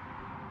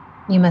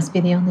 You must be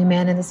the only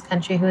man in this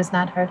country who has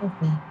not heard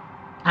of me.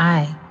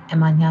 I am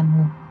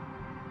Anyanwu.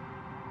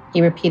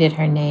 He repeated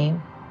her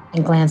name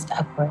and glanced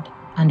upward,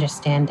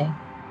 understanding.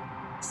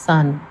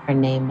 Sun, her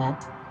name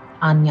meant.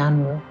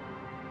 Anyanwu,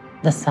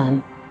 the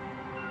sun.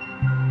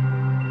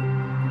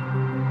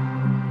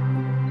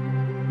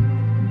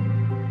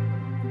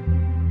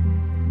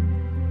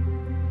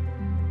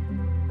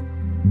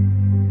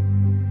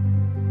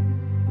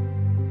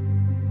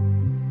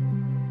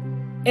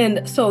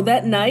 And so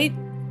that night,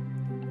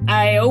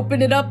 I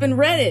opened it up and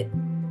read it.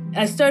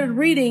 I started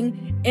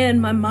reading, and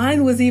my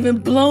mind was even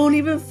blown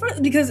even further,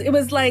 because it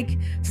was like,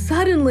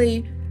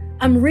 suddenly,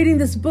 I'm reading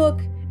this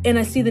book, and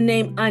I see the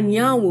name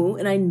Anyanwu,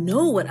 and I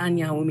know what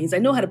Anyanwu means. I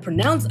know how to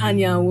pronounce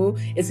Anyanwu.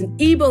 It's an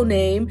Igbo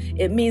name.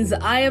 It means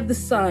the eye of the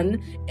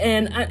sun,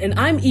 and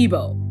I'm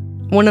Igbo.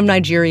 One of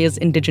Nigeria's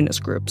indigenous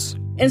groups.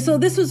 And so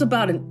this was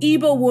about an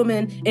Igbo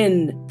woman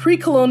in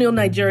pre-colonial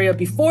Nigeria,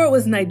 before it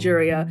was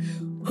Nigeria,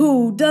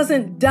 who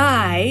doesn't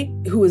die,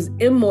 who is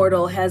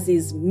immortal, has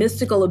these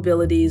mystical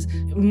abilities,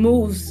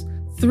 moves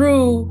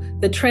through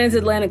the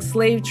transatlantic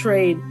slave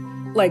trade,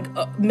 like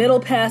a middle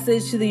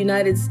passage to the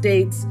United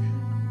States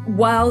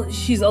while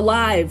she's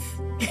alive.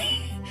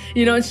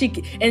 You know, and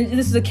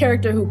this is a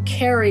character who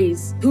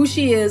carries who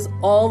she is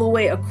all the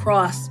way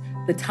across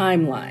the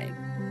timeline.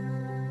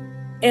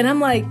 And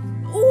I'm like,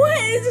 what?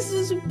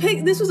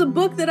 This was a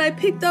book that I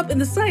picked up in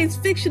the science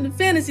fiction and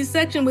fantasy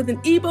section with an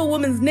Igbo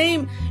woman's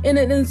name in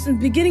it. And in the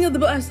beginning of the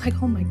book, I was like,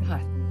 oh my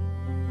God.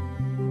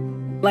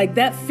 Like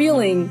that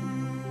feeling,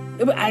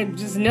 I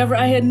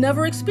had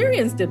never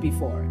experienced it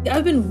before.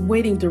 I've been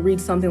waiting to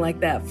read something like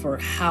that for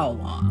how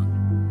long?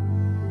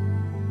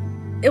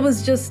 It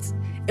was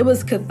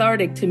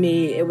cathartic to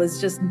me. It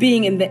was just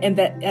being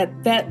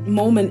at that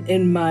moment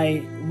in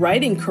my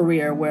writing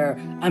career where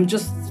I'm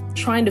just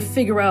trying to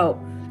figure out.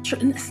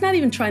 It's not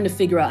even trying to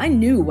figure out. I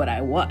knew what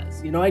I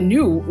was. You know, I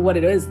knew what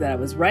it is that I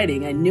was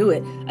writing. I knew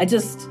it. I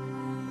just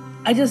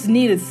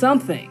needed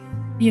something.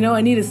 You know,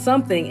 I needed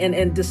something.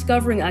 And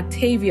discovering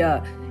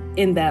Octavia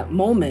in that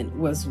moment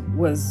was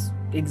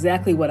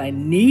exactly what I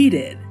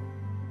needed.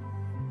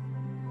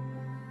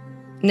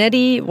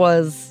 Nettie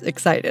was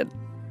excited.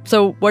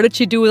 So what did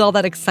she do with all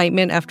that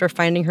excitement after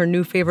finding her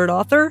new favorite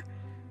author?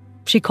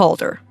 She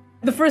called her.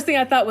 The first thing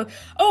I thought was,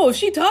 oh, if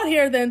she taught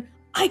here, then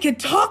I could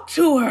talk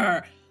to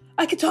her.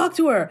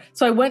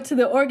 So I went to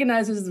the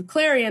organizers of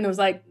Clarion and was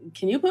like,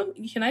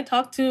 can I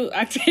talk to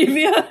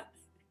Octavia?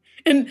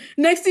 And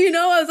next thing you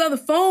know, I was on the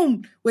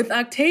phone with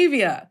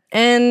Octavia.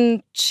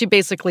 And she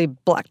basically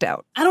blacked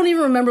out. I don't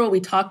even remember what we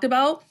talked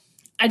about.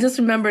 I just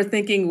remember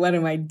thinking, what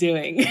am I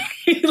doing?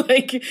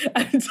 Like,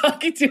 I'm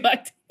talking to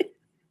Octavia.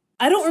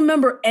 I don't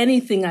remember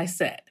anything I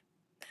said.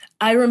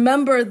 I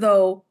remember,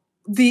 though,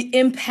 the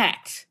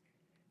impact.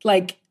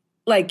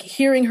 Like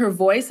hearing her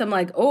voice, I'm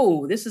like,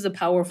 oh, this is a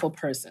powerful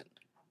person.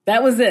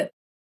 That was it.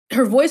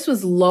 Her voice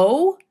was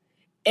low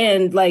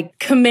and like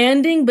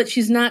commanding, but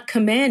she's not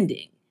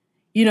commanding.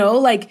 You know,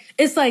 like,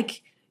 it's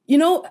like, you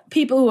know,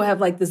 people who have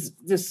like this,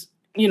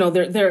 you know,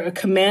 they're a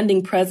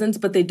commanding presence,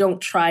 but they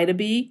don't try to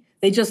be.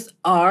 They just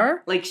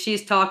are. Like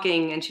she's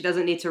talking and she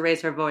doesn't need to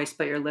raise her voice,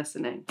 but you're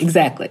listening.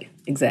 Exactly.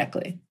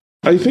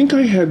 I think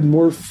I had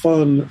more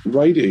fun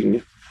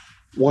writing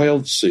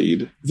Wild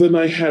Seed than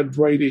I had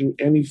writing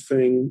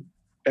anything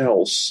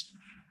else.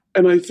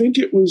 And I think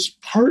it was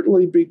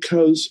partly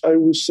because I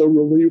was so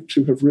relieved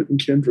to have written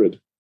Kindred.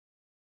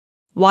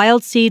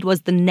 Wild Seed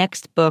was the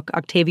next book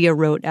Octavia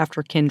wrote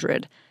after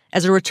Kindred,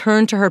 as a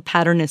return to her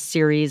Patternist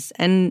series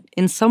and,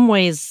 in some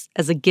ways,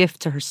 as a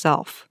gift to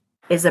herself.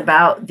 Is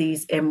about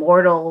these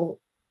immortal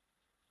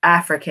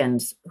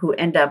Africans who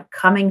end up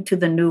coming to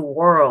the New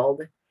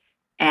World,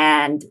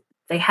 and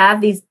they have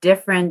these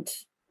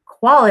different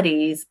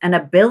qualities and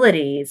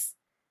abilities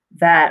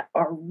that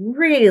are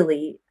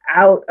really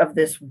out of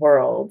this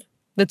world.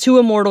 The two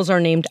immortals are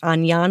named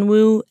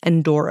Anyanwu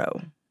and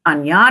Doro.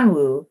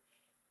 Anyanwu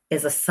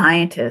is a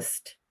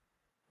scientist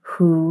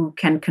who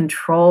can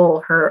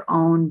control her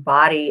own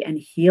body and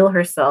heal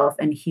herself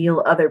and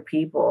heal other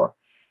people.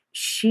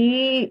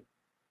 She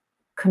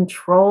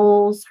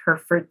controls her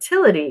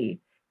fertility.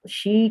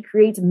 She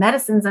creates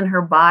medicines in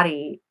her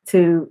body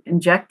to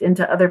inject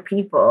into other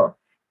people,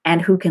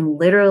 and who can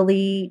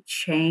literally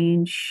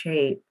change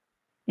shape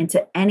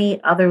into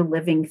any other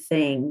living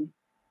thing.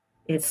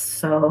 It's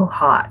so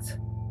hot.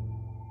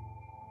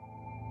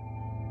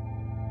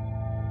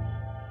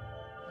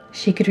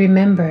 She could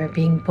remember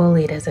being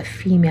bullied as a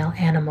female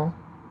animal,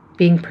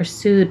 being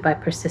pursued by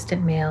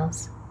persistent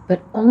males,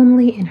 but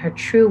only in her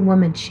true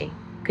woman shape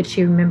could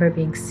she remember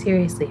being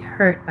seriously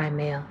hurt by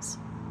males,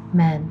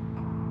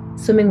 men.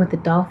 Swimming with the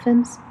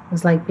dolphins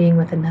was like being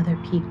with another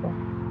people,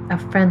 a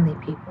friendly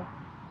people.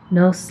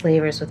 No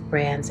slavers with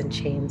brands and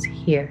chains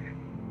here.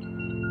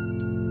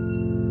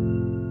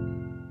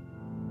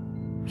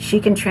 She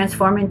can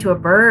transform into a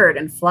bird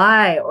and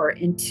fly, or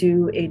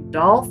into a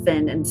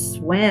dolphin and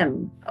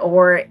swim,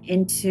 or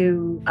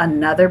into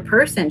another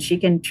person. She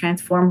can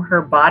transform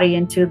her body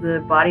into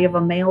the body of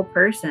a male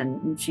person.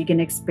 And she can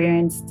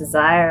experience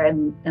desire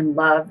and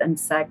love and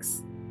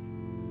sex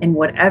in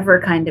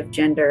whatever kind of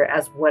gender,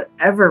 as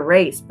whatever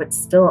race, but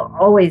still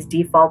always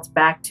defaults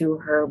back to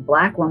her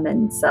Black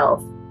woman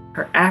self,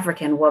 her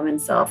African woman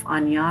self,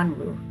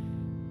 Anyanwu.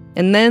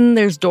 And then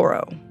there's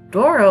Doro.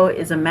 Doro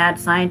is a mad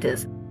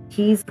scientist.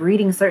 He's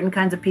breeding certain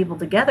kinds of people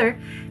together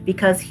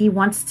because he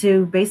wants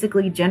to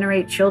basically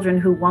generate children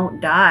who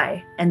won't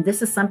die. And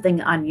this is something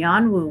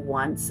Anyanwu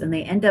wants, and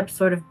they end up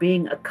sort of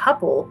being a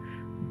couple,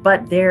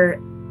 but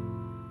they're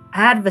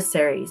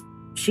adversaries.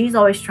 She's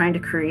always trying to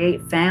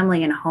create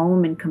family and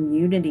home and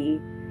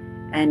community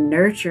and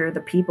nurture the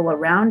people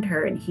around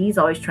her, and he's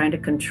always trying to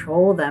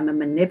control them and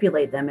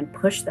manipulate them and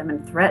push them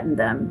and threaten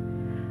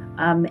them.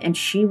 And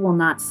she will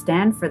not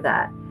stand for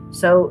that.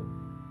 So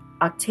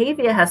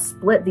Octavia has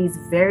split these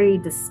very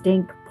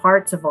distinct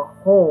parts of a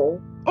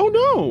whole. Oh,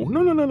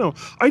 no.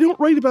 I don't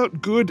write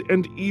about good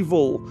and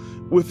evil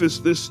with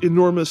this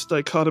enormous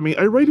dichotomy.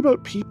 I write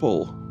about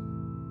people.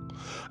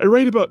 I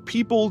write about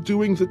people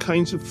doing the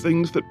kinds of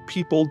things that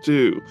people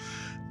do.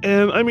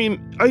 And I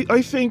mean,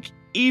 I think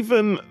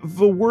even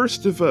the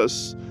worst of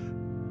us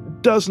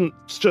doesn't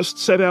just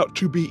set out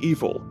to be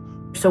evil.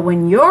 So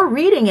when you're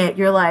reading it,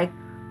 you're like,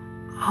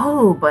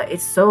 oh, but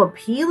it's so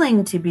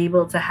appealing to be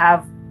able to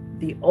have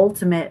the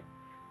ultimate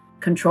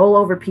control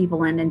over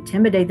people and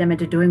intimidate them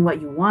into doing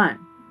what you want.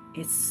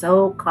 It's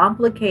so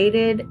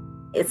complicated.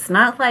 It's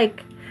not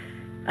like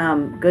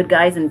good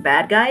guys and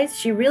bad guys.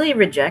 She really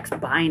rejects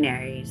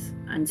binaries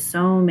in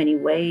so many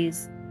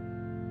ways.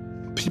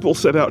 People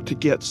set out to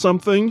get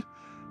something.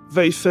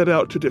 They set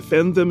out to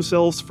defend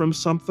themselves from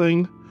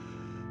something.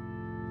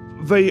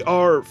 They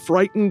are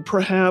frightened,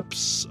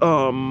 perhaps.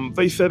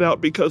 They set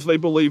out because they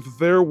believe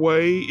their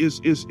way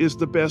is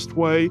the best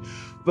way,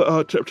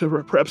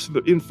 to perhaps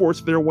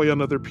enforce their way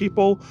on other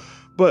people.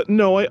 But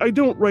no, I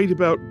don't write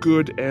about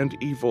good and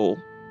evil.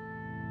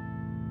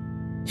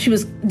 She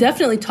was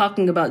definitely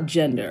talking about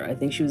gender. I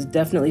think she was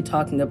definitely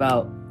talking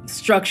about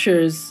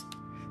structures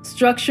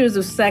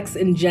of sex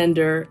and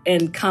gender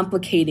and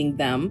complicating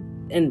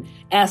them and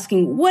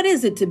asking, what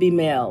is it to be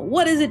male?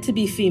 What is it to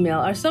be female?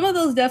 Are some of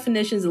those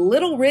definitions a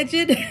little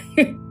rigid?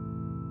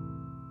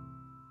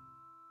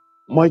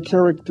 My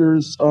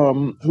characters,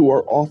 who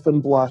are often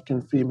black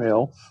and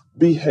female,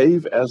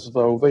 behave as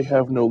though they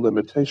have no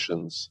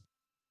limitations.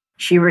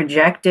 She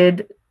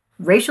rejected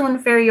racial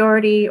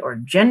inferiority or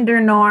gender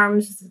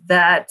norms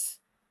that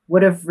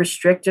would have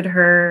restricted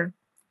her,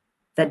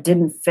 that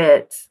didn't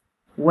fit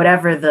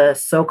whatever the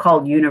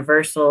so-called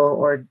universal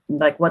or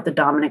like what the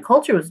dominant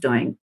culture was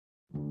doing.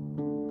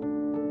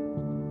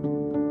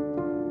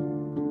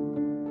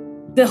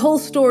 The whole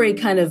story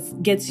kind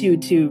of gets you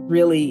to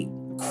really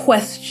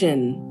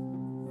question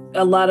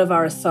a lot of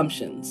our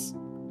assumptions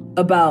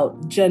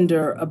about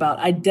gender, about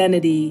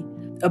identity,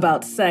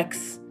 about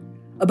sex,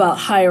 about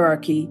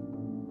hierarchy.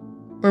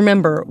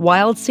 Remember,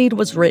 Wild Seed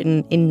was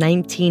written in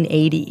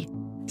 1980.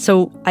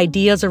 So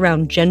ideas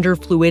around gender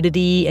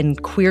fluidity and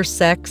queer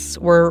sex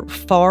were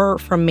far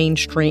from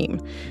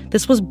mainstream.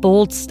 This was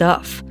bold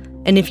stuff.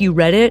 And if you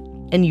read it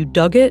and you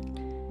dug it,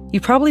 you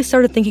probably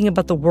started thinking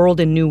about the world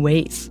in new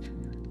ways,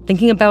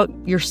 thinking about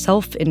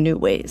yourself in new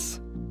ways.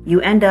 You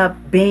end up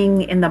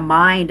being in the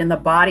mind and the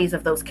bodies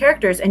of those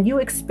characters, and you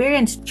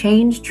experience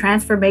change,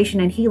 transformation,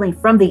 and healing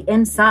from the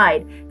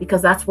inside,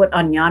 because that's what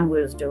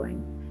Anyanwu is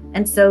doing.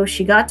 And so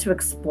she got to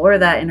explore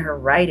that in her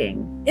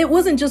writing. It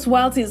wasn't just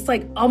Wild Seed. It's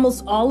like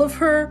almost all of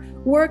her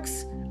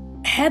works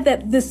had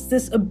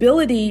this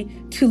ability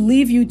to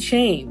leave you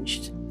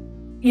changed.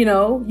 You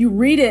know, you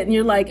read it and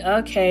you're like,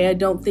 okay, I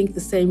don't think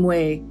the same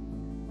way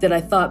that I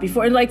thought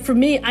before. And like for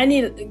me, I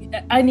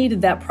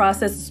needed that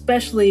process,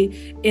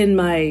 especially in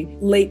my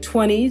late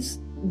 20s.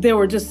 There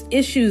were just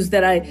issues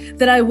that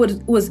I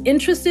was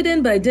interested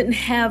in, but I didn't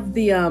have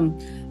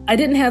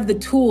the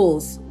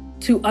tools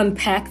to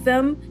unpack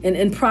them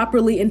and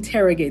properly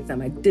interrogate them.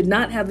 I did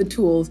not have the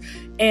tools.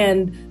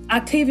 And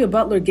Octavia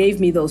Butler gave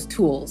me those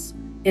tools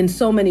in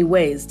so many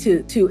ways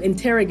to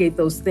interrogate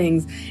those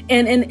things,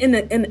 and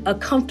in a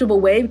comfortable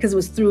way, because it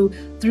was through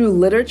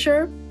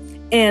literature.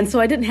 And so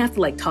I didn't have to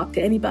like talk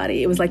to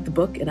anybody. It was like the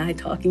book and I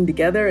talking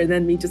together, and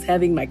then me just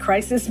having my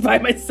crisis by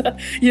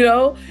myself, you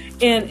know?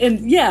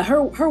 And yeah,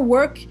 her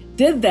work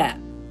did that.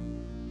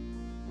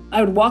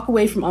 I would walk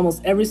away from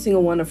almost every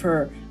single one of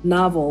her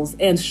novels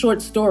and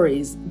short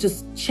stories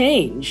just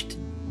changed.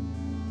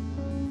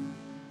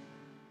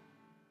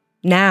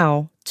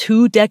 Now,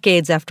 2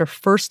 decades after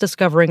first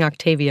discovering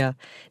Octavia,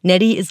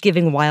 Nnedi is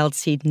giving Wild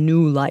Seed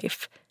new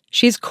life.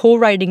 She's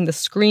co-writing the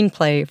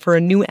screenplay for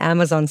a new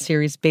Amazon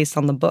series based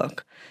on the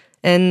book,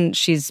 and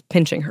she's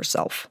pinching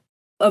herself.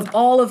 Of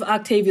all of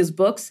Octavia's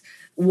books,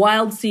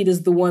 Wild Seed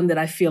is the one that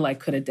I feel I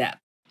could adapt.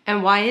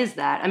 And why is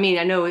that? I mean,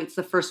 I know it's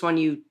the first one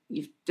you've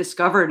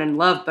discovered and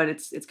loved, but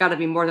it's got to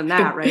be more than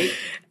that, right?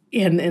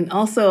 And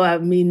also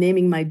me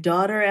naming my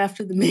daughter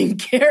after the main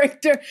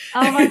character.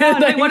 Oh my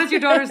God, wait, what is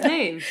your daughter's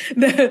name?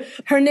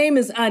 Her name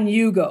is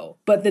Anyugo,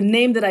 but the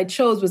name that I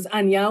chose was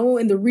Anyanwu.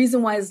 And the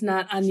reason why it's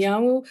not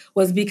Anyanwu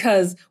was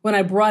because when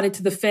I brought it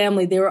to the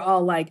family, they were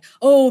all like,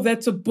 oh,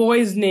 that's a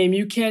boy's name.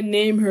 You can't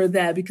name her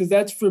that because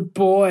that's for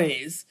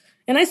boys.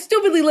 And I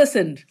stupidly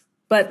listened,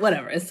 but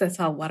whatever. That's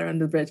how water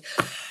under the bridge.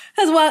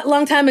 That's a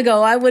long time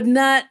ago. I would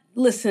not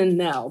listen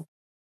now.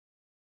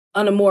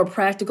 On a more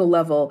practical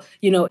level,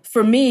 you know,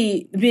 for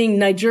me, being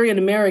Nigerian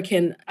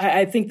American,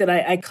 I think that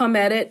I come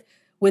at it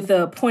with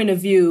a point of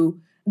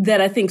view that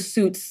I think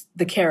suits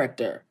the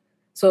character.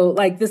 So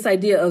like this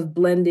idea of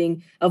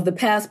blending of the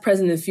past,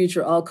 present, and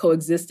future all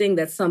coexisting,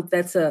 that's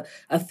a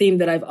theme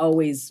that I've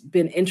always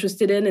been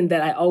interested in, and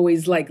that I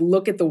always like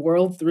look at the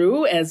world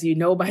through, as you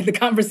know, by the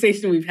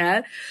conversation we've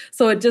had.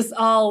 So it just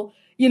all,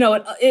 you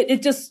know,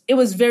 it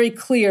was very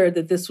clear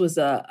that this was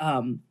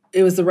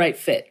it was the right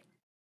fit.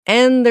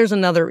 And there's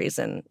another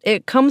reason.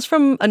 It comes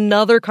from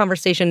another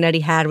conversation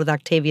Nnedi had with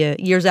Octavia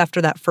years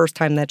after that first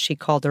time that she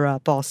called her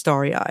up all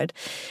starry-eyed.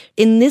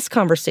 In this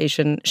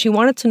conversation, she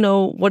wanted to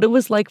know what it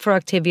was like for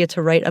Octavia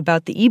to write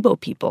about the Igbo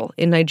people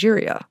in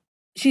Nigeria.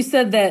 She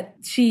said that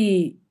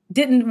she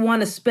didn't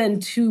want to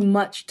spend too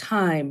much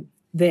time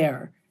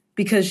there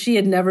because she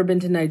had never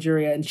been to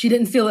Nigeria and she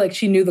didn't feel like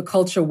she knew the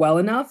culture well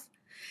enough.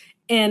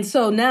 And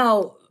so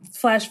now,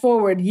 flash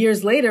forward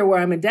years later where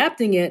I'm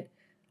adapting it,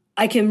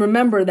 I can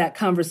remember that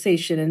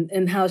conversation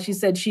and how she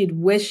said she'd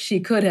wish she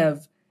could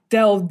have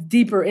delved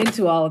deeper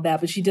into all of that,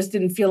 but she just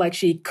didn't feel like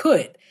she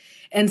could.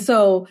 And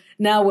so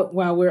now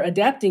while we're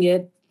adapting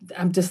it,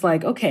 I'm just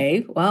like,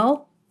 okay,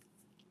 well,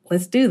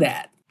 let's do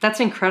that. That's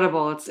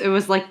incredible. It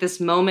was like this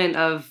moment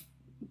of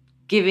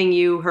giving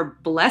you her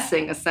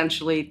blessing,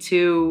 essentially,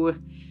 to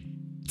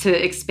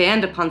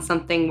expand upon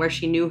something where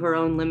she knew her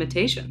own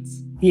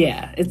limitations.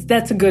 Yeah,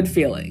 that's a good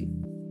feeling.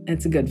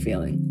 It's a good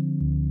feeling.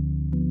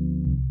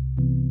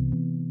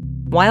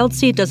 Wild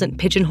Seed doesn't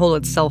pigeonhole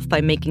itself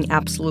by making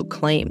absolute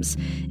claims.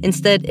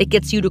 Instead, it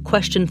gets you to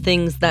question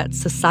things that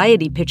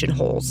society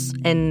pigeonholes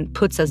and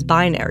puts as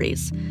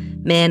binaries: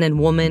 man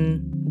and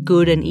woman,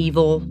 good and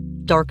evil,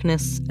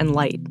 darkness and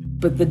light.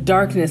 But the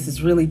darkness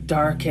is really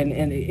dark, and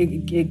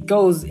it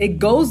goes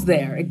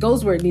there. It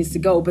goes where it needs to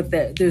go, but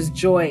there's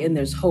joy and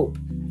there's hope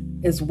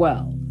as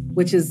well,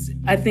 which is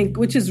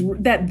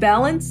that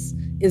balance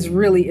is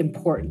really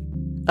important.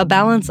 A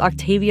balance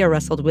Octavia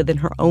wrestled with in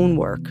her own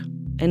work.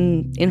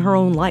 and in her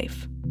own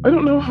life. I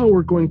don't know how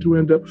we're going to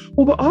end up.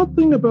 Well, the odd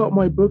thing about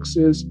my books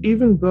is,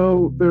 even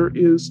though there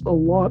is a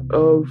lot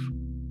of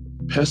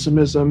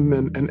pessimism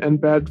and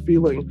bad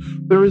feeling,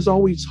 there is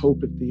always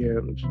hope at the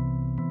end.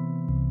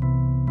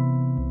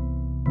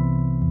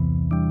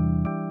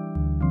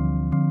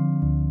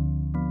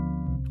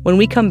 When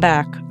we come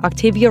back,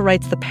 Octavia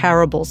writes the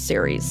Parables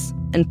series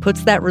and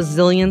puts that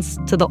resilience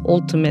to the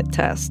ultimate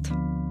test.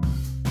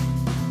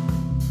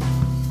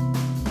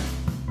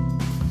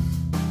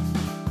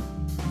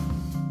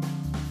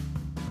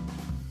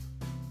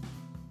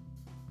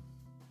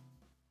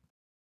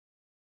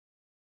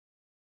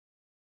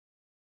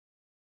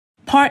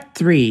 Part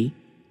 3,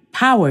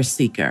 Power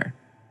Seeker.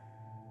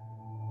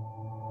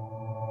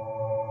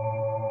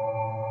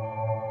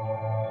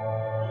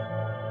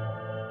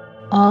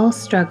 All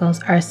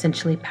struggles are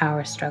essentially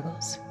power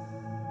struggles.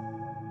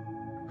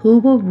 Who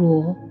will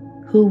rule?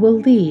 Who will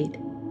lead?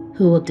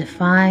 Who will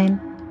define,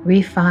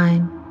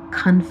 refine,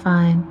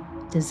 confine,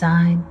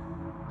 design?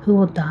 Who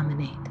will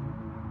dominate?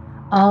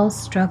 All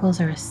struggles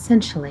are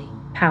essentially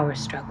power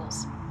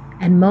struggles,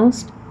 and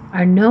most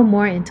are no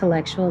more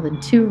intellectual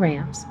than two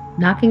rams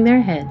knocking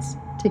their heads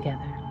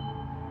together.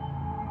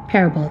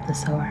 Parable of the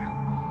Sower.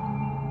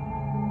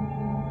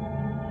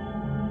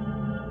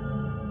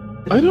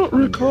 I don't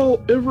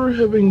recall ever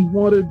having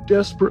wanted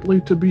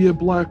desperately to be a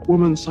Black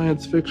woman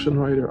science fiction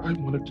writer. I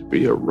wanted to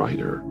be a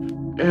writer.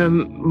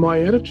 And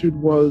my attitude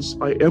was,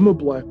 I am a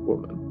Black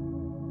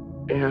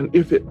woman. And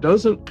if it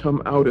doesn't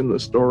come out in the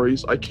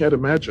stories, I can't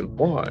imagine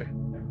why.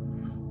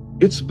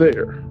 It's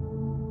there.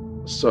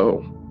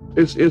 So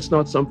it's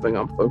not something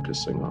I'm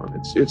focusing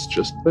on. It's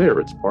just there.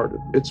 It's part of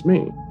it. It's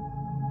me.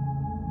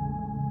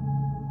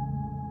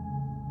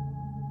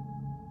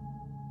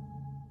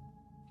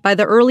 By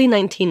the early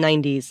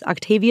 1990s,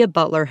 Octavia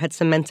Butler had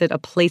cemented a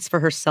place for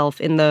herself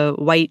in the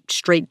white,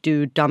 straight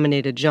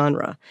dude-dominated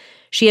genre.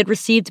 She had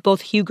received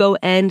both Hugo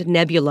and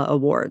Nebula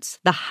Awards,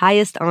 the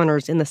highest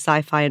honors in the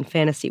sci-fi and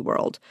fantasy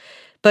world.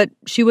 But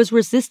she was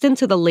resistant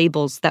to the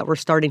labels that were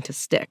starting to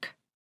stick.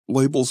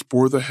 Labels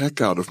bore the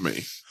heck out of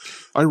me.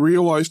 I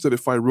realized that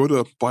if I wrote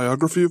a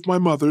biography of my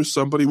mother,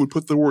 somebody would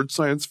put the word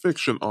science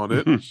fiction on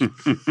it,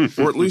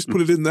 or at least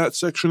put it in that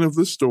section of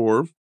the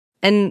store.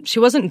 And she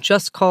wasn't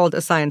just called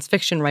a science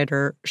fiction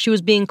writer, she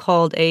was being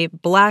called a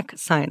Black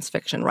science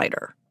fiction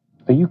writer.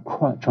 Are you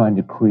trying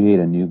to create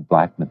a new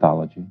Black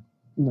mythology?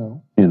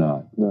 No. You're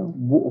not? No.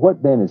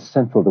 What then is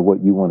central to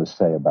what you want to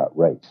say about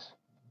race?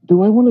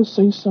 Do I want to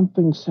say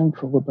something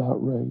central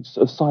about race,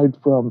 aside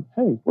from,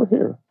 hey, we're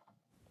here?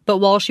 But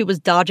while she was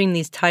dodging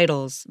these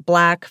titles,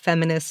 Black,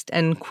 feminist,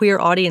 and queer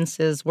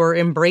audiences were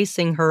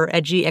embracing her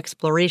edgy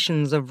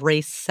explorations of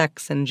race,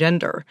 sex, and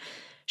gender.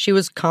 She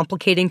was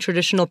complicating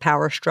traditional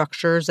power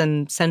structures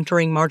and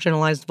centering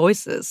marginalized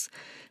voices.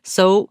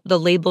 So the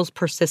labels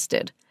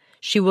persisted.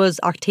 She was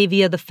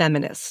Octavia the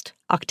feminist,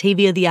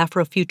 Octavia the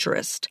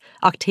Afrofuturist,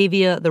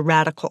 Octavia the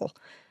radical.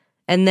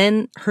 And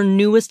then her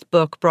newest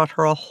book brought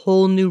her a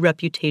whole new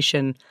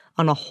reputation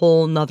on a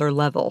whole nother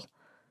level.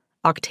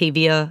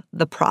 Octavia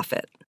the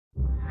Prophet.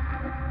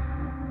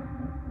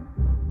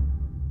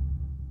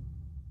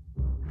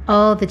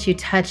 All that you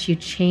touch, you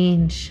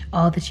change.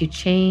 All that you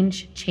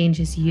change,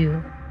 changes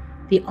you.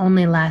 The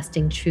only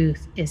lasting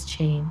truth is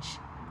change.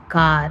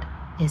 God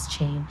is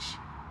change.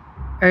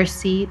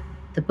 Earthseed,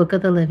 the Book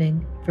of the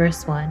Living,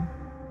 verse 1,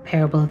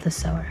 Parable of the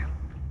Sower.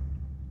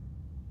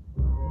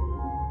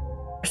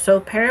 So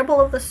Parable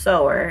of the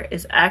Sower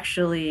is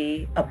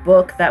actually a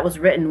book that was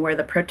written where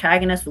the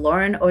protagonist,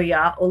 Lauren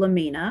Oya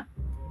Olamina,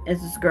 is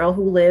this girl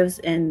who lives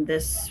in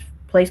this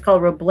place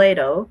called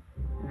Robledo,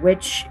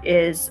 which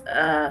is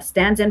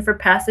stands in for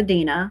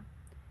Pasadena,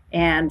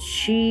 and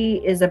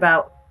she is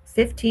about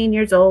 15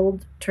 years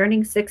old,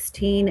 turning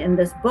 16 in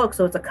this book.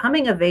 So it's a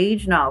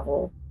coming-of-age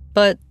novel.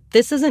 But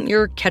this isn't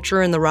your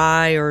Catcher in the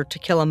Rye or To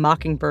Kill a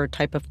Mockingbird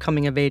type of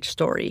coming-of-age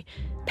story.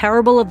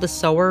 Parable of the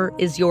Sower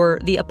is your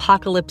The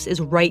Apocalypse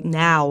is Right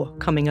Now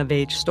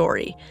coming-of-age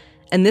story.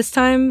 And this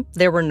time,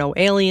 there were no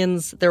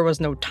aliens, there was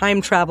no time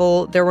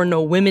travel, there were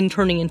no women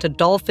turning into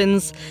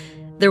dolphins.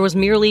 There was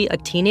merely a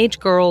teenage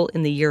girl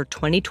in the year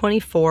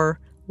 2024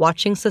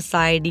 watching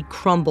society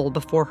crumble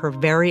before her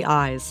very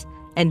eyes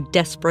and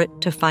desperate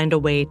to find a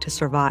way to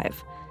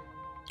survive.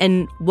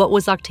 And what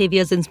was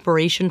Octavia's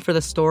inspiration for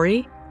the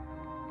story?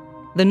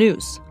 The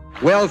news.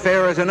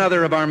 Welfare is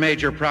another of our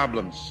major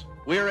problems.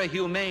 We're a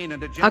humane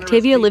and a generous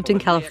Octavia lived in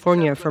people,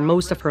 California for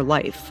most of her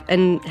life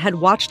and had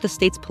watched the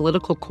state's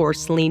political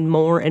course lean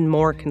more and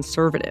more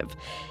conservative.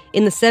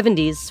 In the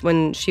 70s,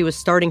 when she was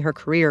starting her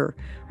career,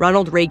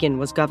 Ronald Reagan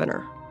was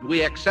governor.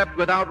 We accept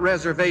without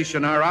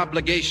reservation our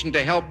obligation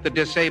to help the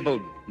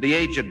disabled, the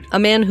aged. A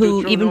man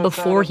who, even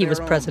before he was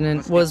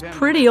president, was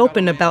pretty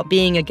open about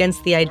being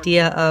against the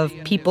idea of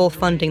people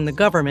funding the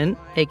government,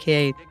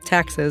 aka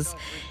taxes,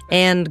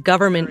 and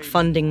government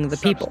funding the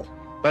people.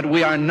 But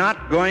we are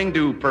not going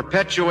to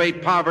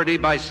perpetuate poverty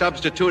by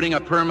substituting a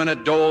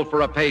permanent dole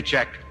for a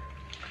paycheck.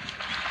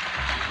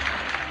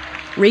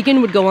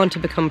 Reagan would go on to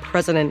become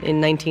president in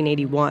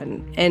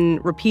 1981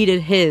 and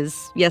repeated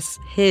his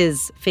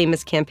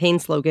famous campaign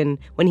slogan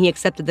when he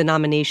accepted the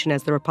nomination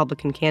as the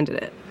Republican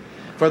candidate.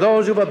 For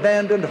those who've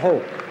abandoned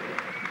hope,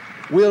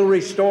 we'll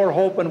restore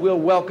hope and we'll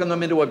welcome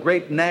them into a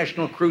great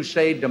national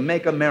crusade to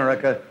make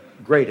America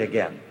great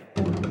again.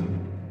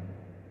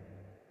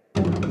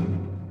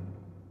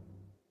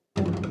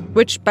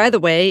 Which, by the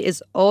way,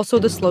 is also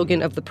the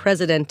slogan of the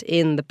president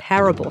in the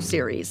Parable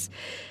series.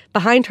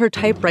 Behind her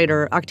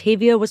typewriter,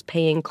 Octavia was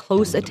paying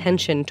close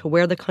attention to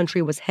where the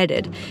country was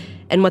headed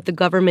and what the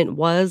government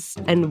was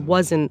and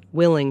wasn't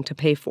willing to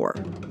pay for.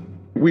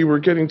 We were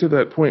getting to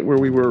that point where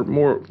we were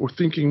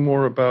thinking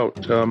more about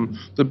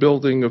the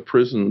building of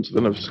prisons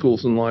than of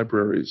schools and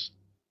libraries.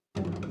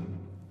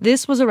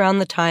 This was around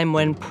the time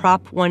when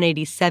Prop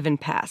 187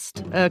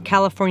 passed, a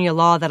California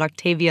law that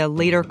Octavia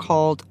later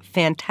called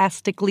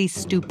fantastically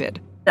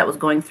stupid. That was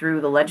going through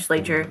the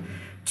legislature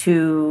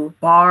to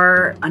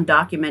bar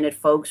undocumented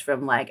folks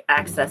from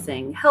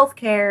accessing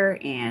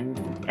healthcare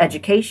and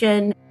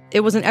education. It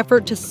was an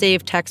effort to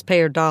save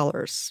taxpayer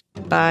dollars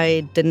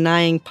by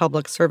denying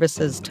public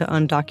services to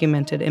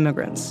undocumented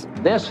immigrants.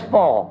 This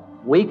fall,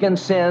 we can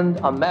send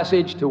a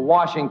message to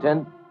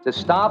Washington to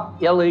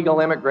stop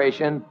illegal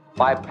immigration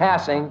by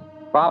passing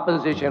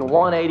Proposition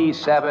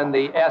 187,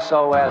 the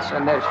SOS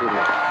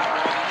Initiative.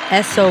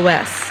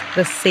 SOS,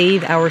 the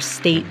Save Our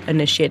State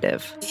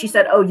Initiative. She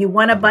said, you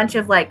want a bunch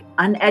of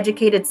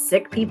uneducated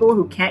sick people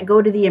who can't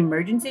go to the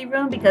emergency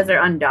room because they're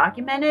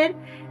undocumented?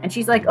 And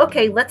she's like,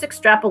 okay, let's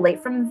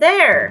extrapolate from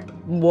there.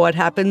 What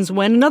happens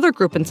when another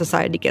group in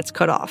society gets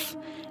cut off?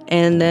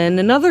 And then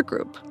another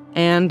group,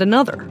 and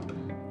another.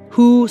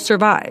 Who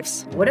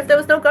survives? What if there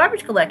was no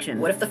garbage collection?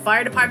 What if the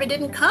fire department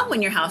didn't come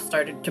when your house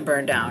started to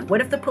burn down?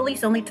 What if the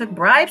police only took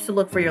bribes to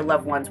look for your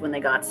loved ones when they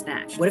got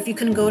snatched? What if you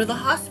couldn't go to the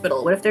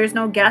hospital? What if there's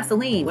no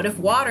gasoline? What if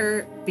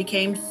water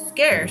became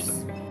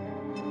scarce?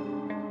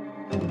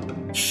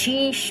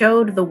 She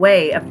showed the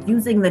way of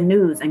using the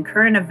news and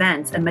current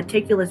events and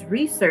meticulous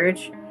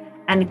research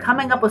and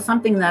coming up with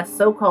something that's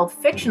so-called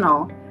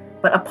fictional,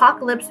 but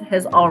apocalypse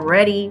has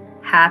already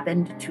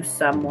happened to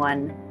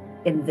someone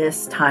in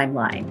this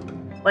timeline.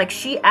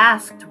 She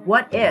asked,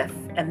 what if?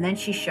 And then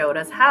she showed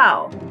us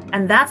how.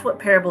 And that's what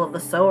Parable of the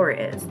Sower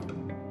is.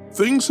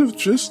 Things have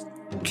just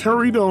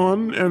carried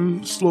on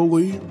and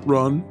slowly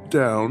run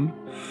down.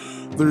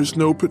 There's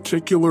no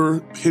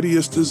particular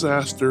hideous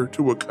disaster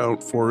to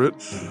account for it.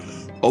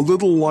 A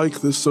little like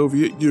the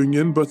Soviet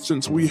Union, but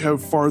since we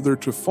have farther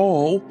to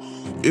fall,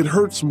 it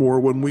hurts more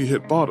when we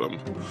hit bottom.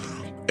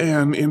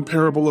 And in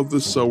Parable of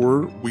the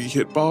Sower, we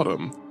hit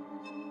bottom.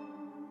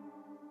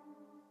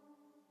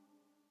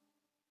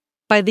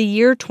 By the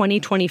year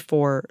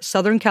 2024,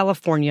 Southern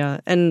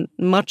California and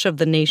much of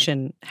the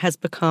nation has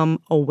become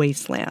a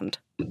wasteland.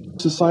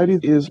 Society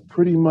is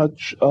pretty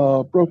much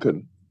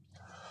broken.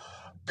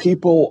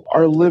 People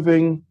are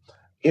living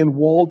in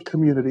walled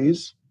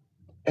communities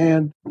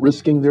and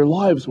risking their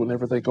lives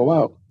whenever they go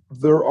out.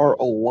 There are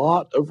a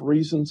lot of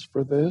reasons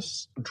for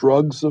this.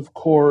 Drugs, of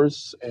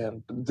course,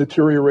 and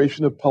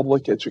deterioration of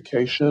public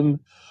education.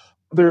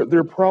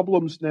 They're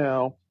problems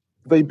now.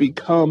 They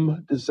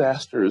become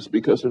disasters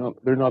because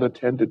they're not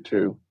attended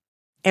to.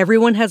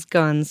 Everyone has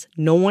guns,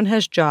 no one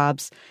has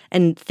jobs,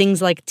 and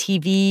things like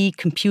TV,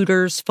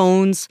 computers,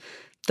 phones,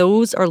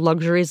 those are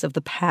luxuries of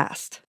the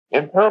past.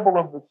 In Parable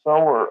of the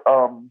Sower,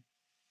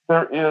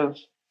 there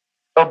is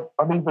an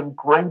even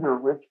greater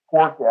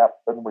rich-poor gap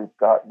than we've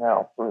got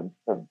now, for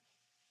instance.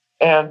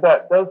 And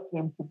that does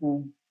seem to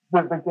be,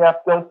 the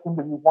gap does seem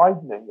to be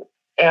widening.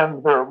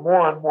 And there are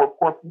more and more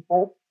poor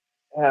people.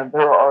 And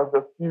there are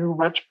the few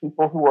rich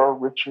people who are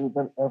richer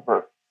than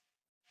ever.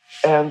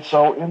 And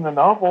so in the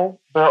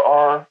novel, there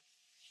are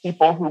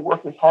people who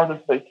work as hard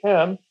as they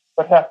can,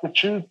 but have to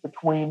choose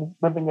between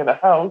living in a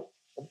house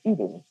and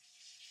eating.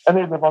 And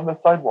they live on the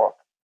sidewalk.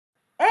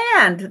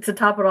 And to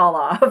top it all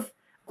off,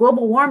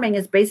 global warming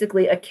is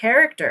basically a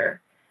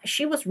character.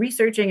 She was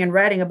researching and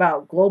writing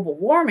about global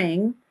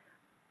warming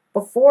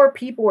before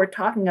people were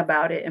talking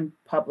about it in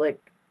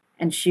public.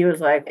 And she was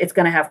like, it's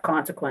going to have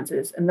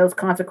consequences. And those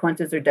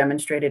consequences are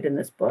demonstrated in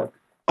this book.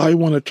 I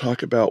want to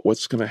talk about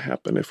what's going to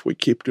happen if we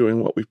keep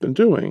doing what we've been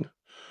doing.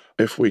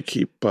 If we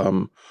keep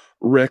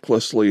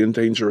recklessly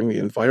endangering the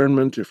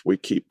environment, if we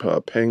keep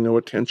paying no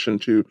attention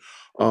to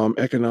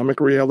economic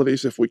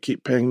realities, if we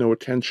keep paying no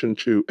attention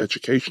to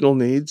educational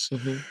needs,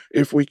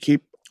 if we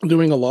keep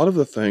doing a lot of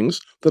the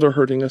things that are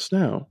hurting us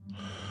now.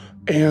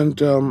 And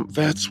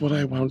that's what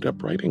I wound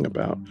up writing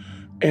about.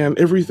 And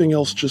everything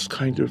else just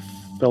kind of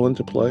fell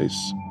into place.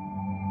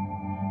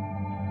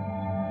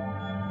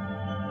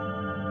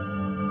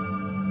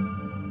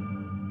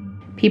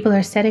 People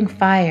are setting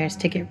fires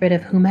to get rid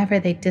of whomever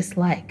they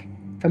dislike,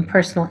 from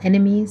personal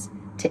enemies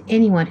to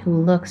anyone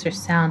who looks or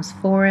sounds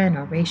foreign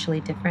or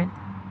racially different.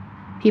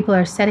 People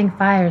are setting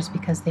fires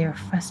because they are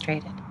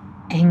frustrated,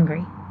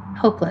 angry,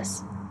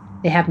 hopeless.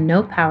 They have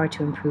no power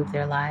to improve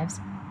their lives,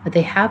 but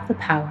they have the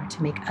power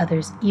to make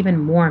others even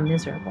more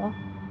miserable.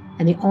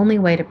 And the only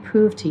way to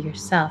prove to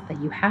yourself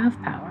that you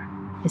have power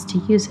is to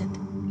use it.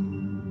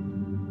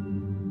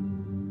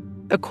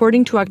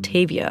 according to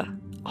Octavia,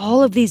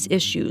 all of these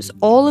issues,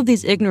 all of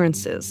these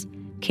ignorances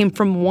came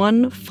from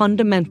one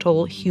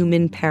fundamental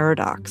human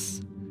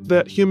paradox.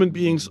 That human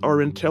beings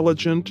are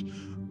intelligent,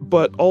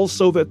 but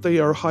also that they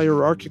are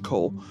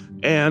hierarchical,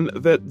 and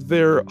that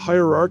their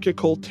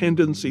hierarchical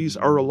tendencies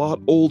are a lot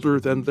older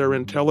than their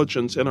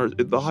intelligence, and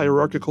the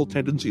hierarchical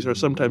tendencies are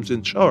sometimes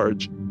in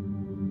charge.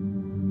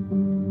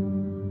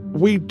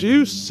 We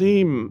do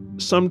seem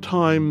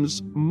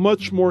sometimes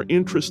much more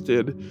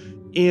interested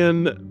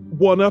in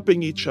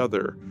one-upping each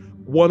other,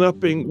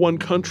 one-upping one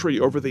country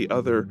over the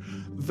other,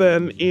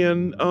 than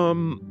in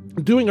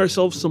doing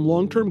ourselves some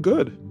long-term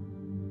good.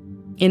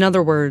 In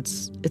other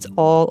words, it's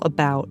all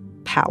about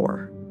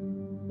power.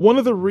 One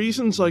of the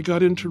reasons I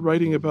got into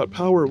writing about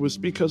power was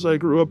because I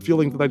grew up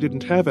feeling that I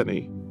didn't have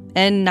any.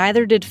 And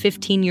neither did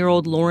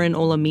 15-year-old Lauren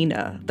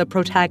Olamina, the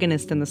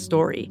protagonist in the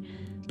story.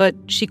 But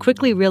she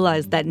quickly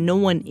realized that no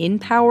one in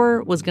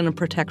power was going to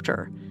protect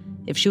her.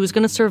 If she was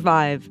going to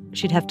survive,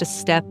 she'd have to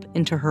step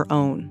into her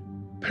own.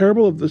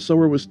 Parable of the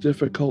Sower was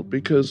difficult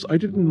because I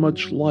didn't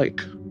much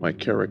like my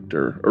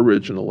character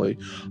originally,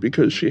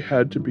 because she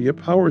had to be a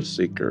power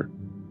seeker.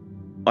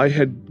 I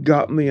had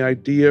gotten the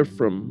idea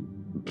from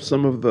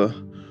some of the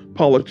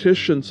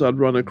politicians I'd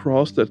run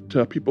across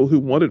that people who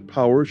wanted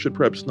power should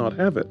perhaps not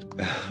have it.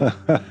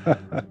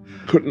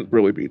 Couldn't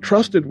really be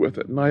trusted with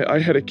it. And I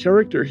had a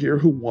character here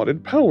who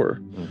wanted power.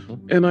 Mm-hmm.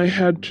 And I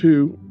had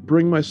to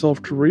bring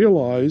myself to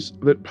realize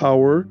that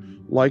power,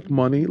 like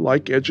money,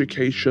 like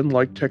education,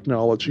 like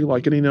technology,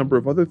 like any number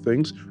of other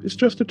things, is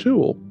just a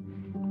tool.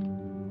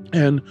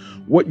 And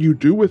what you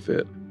do with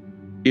it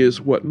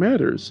is what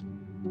matters.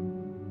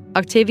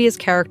 Octavia's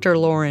character,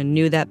 Lauren,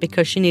 knew that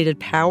because she needed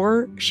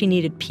power, she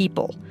needed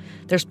people.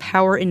 There's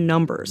power in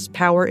numbers,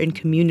 power in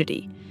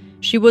community.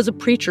 She was a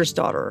preacher's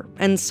daughter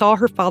and saw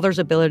her father's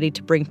ability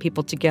to bring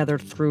people together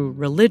through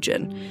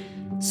religion.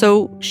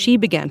 So she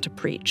began to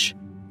preach.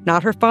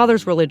 Not her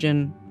father's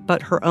religion,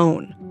 but her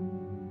own.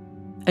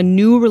 A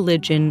new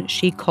religion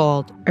she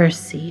called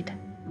Earthseed.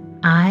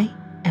 I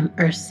am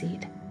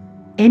Earthseed.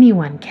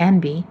 Anyone can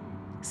be.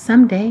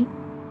 Someday,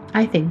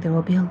 I think there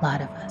will be a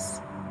lot of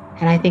us.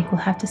 And I think we'll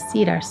have to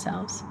seed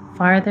ourselves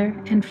farther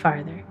and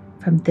farther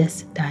from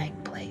this dying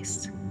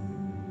place.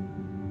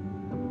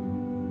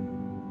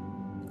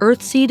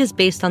 Earthseed is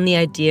based on the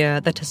idea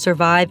that to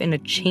survive in a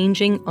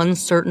changing,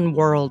 uncertain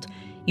world,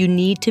 you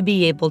need to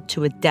be able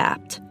to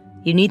adapt.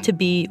 You need to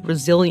be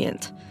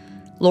resilient.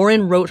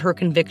 Lauren wrote her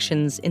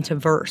convictions into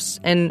verse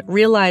and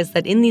realized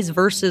that in these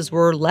verses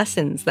were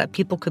lessons that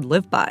people could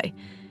live by.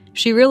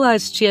 She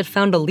realized she had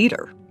found a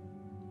leader,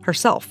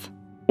 herself.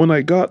 When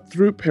I got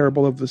through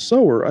Parable of the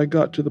Sower, I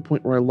got to the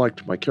point where I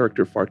liked my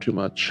character far too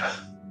much.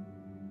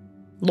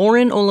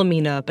 Lauren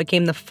Olamina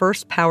became the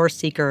first power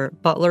seeker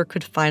Butler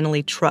could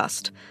finally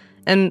trust,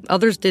 and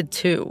others did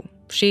too.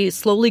 She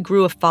slowly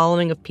grew a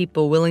following of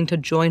people willing to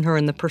join her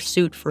in the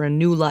pursuit for a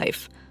new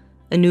life,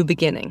 a new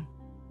beginning.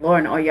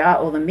 Lauren Oya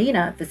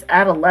Olamina, this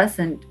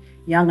adolescent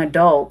young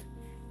adult,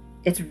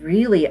 it's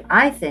really,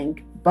 I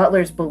think,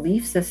 Butler's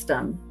belief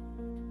system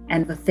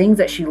and the things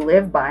that she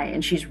lived by,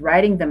 and she's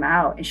writing them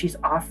out and she's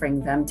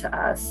offering them to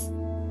us.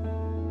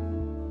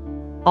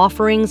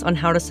 Offerings on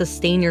how to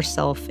sustain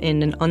yourself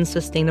in an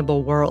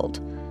unsustainable world,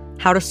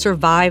 how to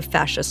survive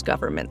fascist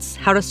governments,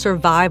 how to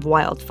survive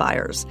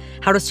wildfires,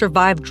 how to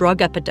survive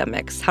drug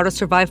epidemics, how to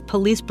survive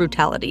police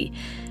brutality,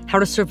 how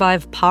to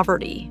survive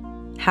poverty,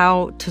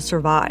 how to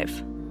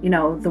survive. You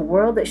know, the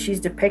world that she's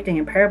depicting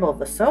in Parable of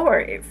the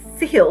Sower, it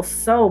feels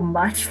so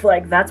much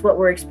like that's what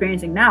we're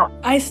experiencing now.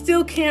 I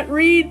still can't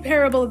read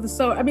Parable of the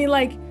Sower. I mean,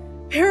 like,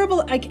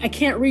 Parable, I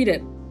can't read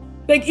it.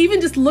 Like, even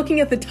just looking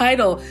at the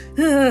title,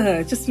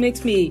 it just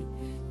makes me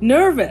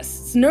nervous.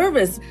 It's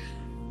nervous.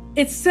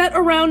 It's set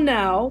around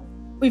now.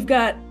 We've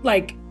got,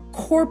 like,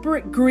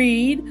 corporate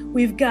greed.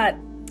 We've got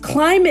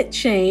climate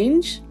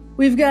change.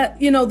 We've got,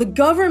 you know, the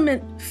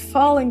government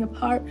falling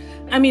apart.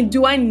 I mean,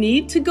 do I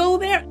need to go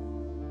there?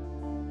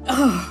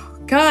 Oh,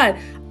 God.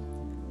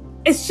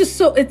 It's just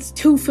so, it's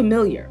too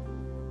familiar.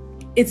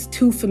 It's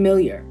too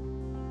familiar.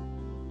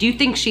 Do you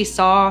think she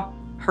saw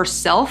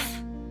herself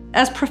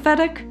as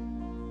prophetic?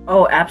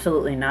 Oh,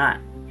 absolutely not.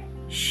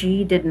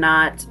 She did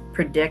not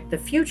predict the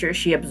future.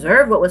 She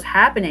observed what was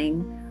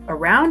happening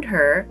around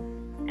her,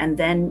 and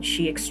then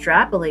she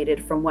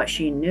extrapolated from what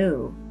she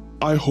knew.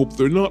 I hope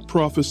they're not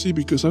prophecy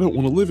because I don't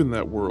want to live in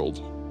that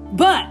world.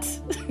 But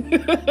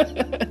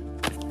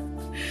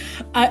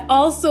I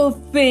also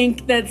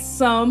think that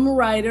some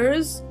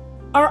writers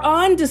are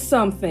onto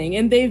something,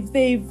 and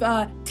they've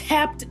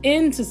tapped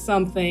into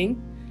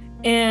something.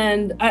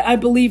 And I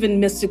believe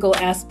in mystical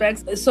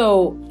aspects.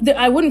 So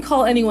I wouldn't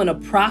call anyone a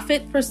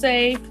prophet per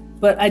se,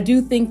 but I do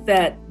think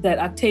that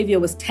Octavia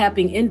was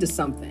tapping into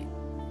something.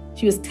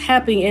 She was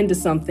tapping into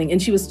something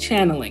and she was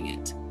channeling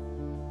it.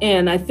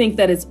 And I think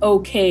that it's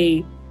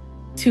okay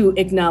to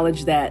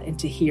acknowledge that and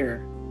to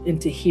hear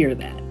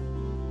that.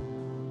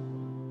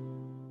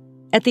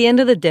 At the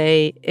end of the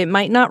day, it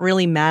might not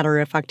really matter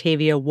if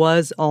Octavia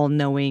was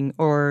all-knowing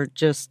or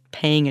just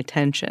paying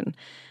attention.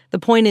 The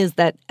point is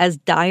that as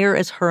dire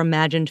as her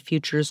imagined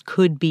futures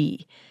could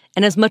be,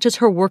 and as much as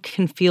her work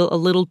can feel a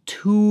little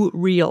too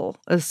real,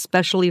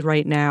 especially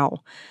right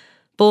now,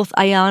 both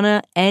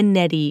Ayanna and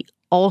Nettie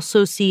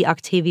also see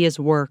Octavia's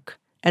work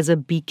as a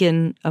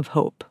beacon of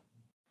hope.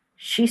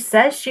 She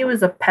says she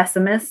was a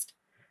pessimist,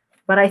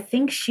 but I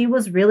think she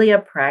was really a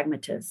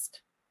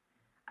pragmatist.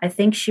 I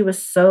think she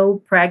was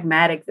so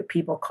pragmatic that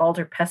people called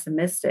her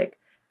pessimistic,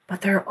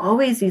 but there are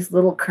always these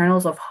little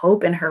kernels of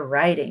hope in her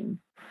writing.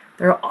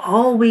 There are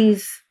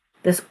always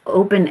this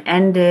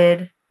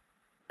open-ended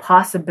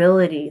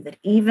possibility that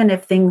even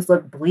if things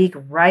look bleak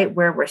right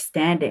where we're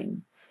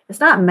standing, it's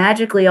not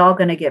magically all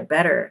going to get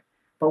better,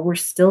 but we're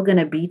still going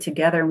to be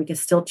together and we can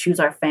still choose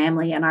our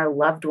family and our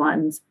loved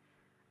ones.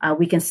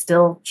 We can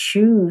still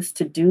choose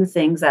to do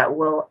things that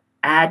will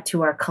add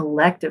to our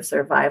collective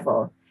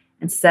survival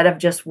instead of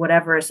just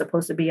whatever is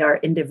supposed to be our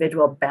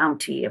individual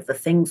bounty of the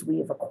things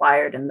we've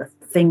acquired and the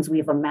things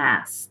we've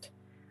amassed.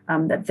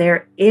 That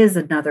there is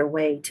another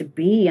way to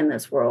be in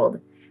this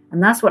world.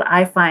 And that's what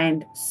I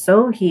find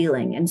so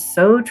healing and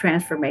so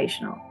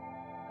transformational.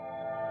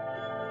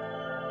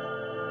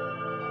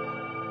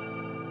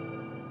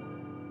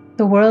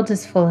 The world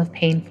is full of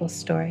painful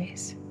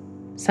stories.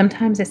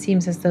 Sometimes it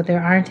seems as though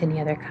there aren't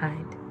any other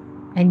kind.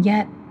 And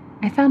yet,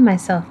 I found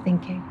myself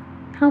thinking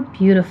how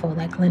beautiful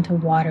that glint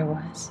of water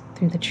was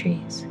through the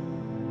trees.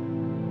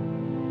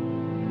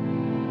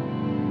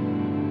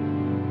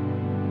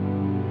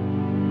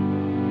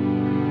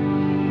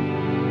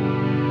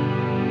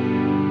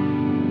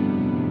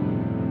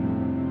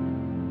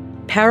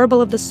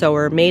 Parable of the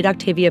Sower made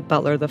Octavia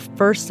Butler the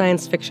first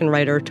science fiction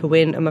writer to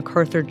win a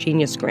MacArthur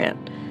Genius Grant.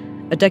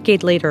 A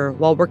decade later,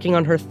 while working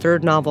on her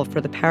third novel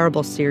for the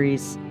Parable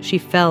series, she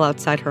fell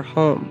outside her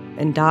home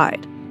and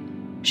died.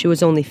 She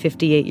was only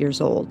 58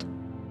 years old.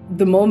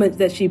 The moment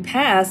that she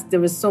passed, there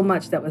was so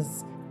much that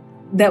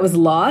was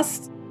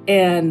lost,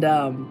 and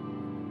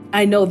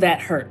I know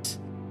that hurt.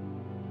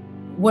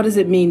 What does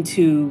it mean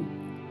to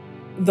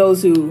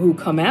those who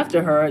come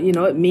after her? You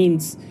know, it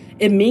means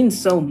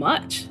so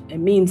much. It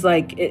means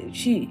her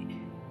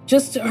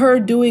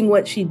doing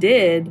what she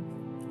did,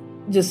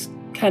 just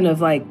kind of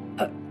like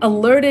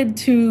alerted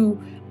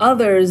to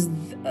others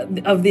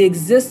of the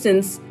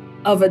existence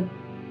of a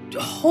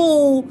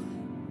whole,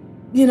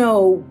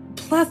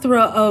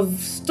 plethora of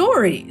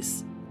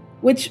stories,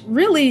 which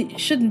really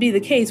shouldn't be the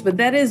case, but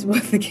that is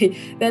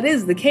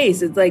the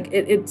case. It's like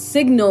it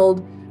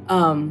signaled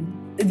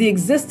the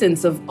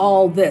existence of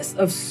all this,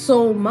 of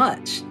so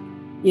much,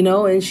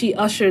 and she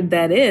ushered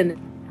that in.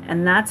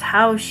 And that's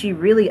how she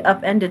really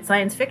upended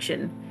science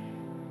fiction.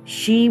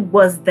 She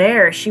was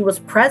there, she was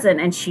present,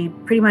 and she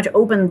pretty much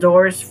opened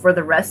doors for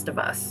the rest of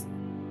us.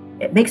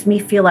 It makes me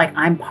feel like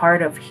I'm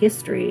part of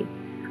history.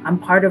 I'm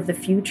part of the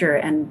future,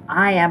 and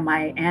I am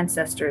my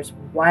ancestors'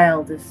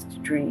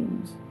 wildest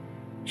dreams.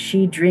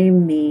 She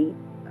dreamed me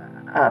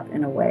up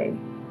in a way.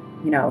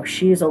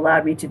 She's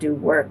allowed me to do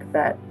work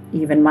that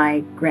even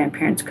my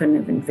grandparents couldn't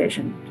have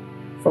envisioned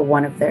for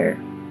one of their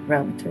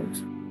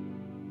relatives.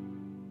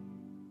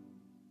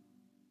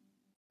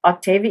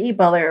 Octavia E.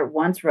 Butler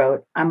once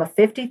wrote, "I'm a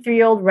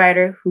 53-year-old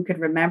writer who can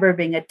remember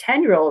being a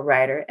 10-year-old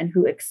writer and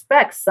who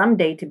expects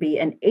someday to be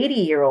an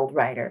 80-year-old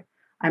writer.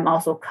 I'm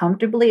also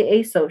comfortably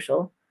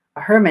asocial,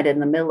 a hermit in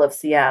the middle of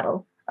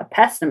Seattle, a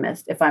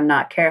pessimist if I'm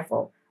not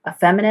careful, a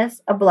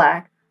feminist, a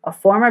Black, a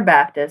former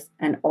Baptist,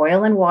 an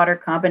oil and water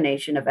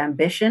combination of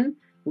ambition,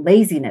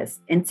 laziness,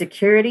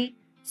 insecurity,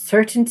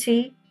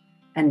 certainty,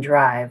 and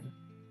drive."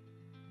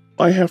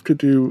 I have to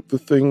do the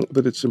thing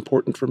that it's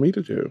important for me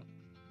to do.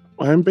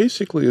 I'm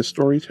basically a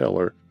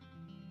storyteller,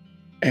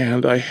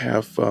 and I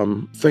have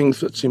things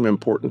that seem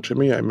important to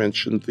me. I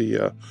mentioned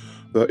the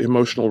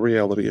emotional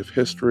reality of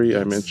history.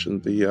 I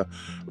mentioned the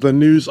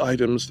news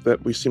items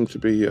that we seem to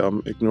be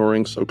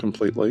ignoring so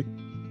completely.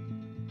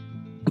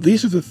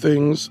 These are the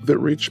things that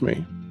reach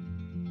me,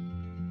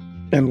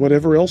 and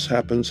whatever else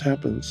happens,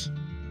 happens.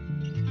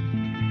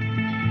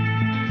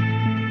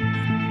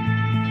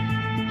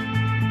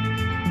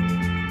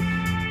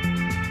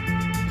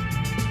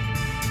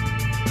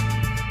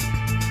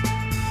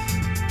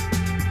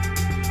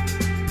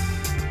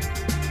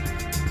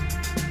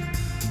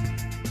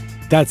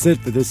 That's it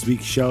for this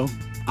week's show.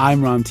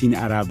 I'm Ramtin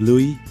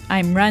Arablouei.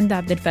 I'm Rand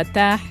Abdel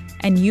Fattah,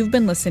 and you've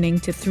been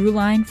listening to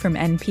Throughline from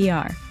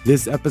NPR.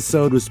 This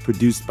episode was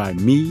produced by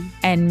me.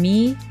 And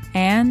me,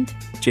 and...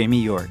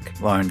 Jamie York,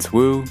 Lawrence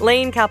Wu,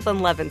 Lane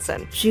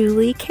Kaplan-Levinson,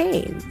 Julie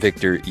Kane,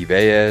 Victor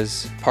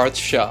Ibeez, Parth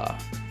Shah.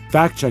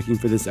 Fact-checking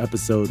for this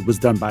episode was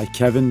done by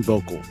Kevin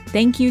Vogel.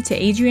 Thank you to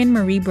Adrienne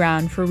Marie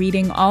Brown for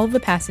reading all of the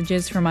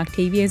passages from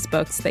Octavia's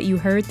books that you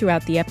heard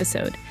throughout the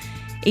episode.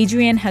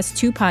 Adrienne has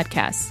 2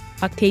 podcasts,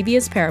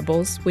 Octavia's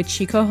Parables, which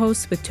she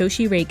co-hosts with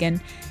Toshi Reagan,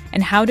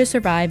 and How to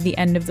Survive the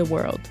End of the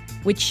World,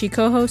 which she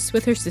co-hosts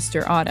with her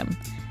sister Autumn.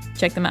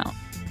 Check them out.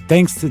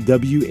 Thanks to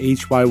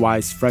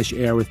WHYY's Fresh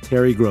Air with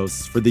Terry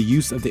Gross for the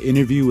use of the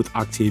interview with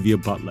Octavia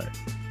Butler.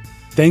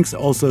 Thanks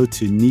also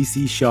to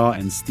Nisi Shaw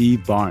and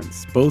Steve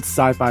Barnes, both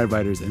sci-fi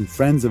writers and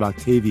friends of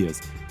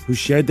Octavia's, who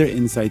shared their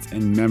insights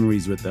and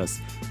memories with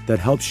us that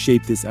helped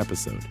shape this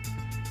episode.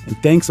 And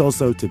thanks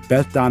also to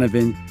Beth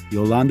Donovan,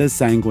 Yolanda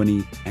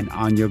Sanguini, and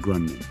Anya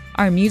Grundman.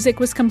 Our music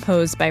was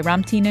composed by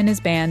Ramtin and his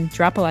band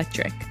Drop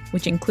Electric,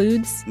 which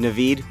includes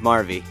Naveed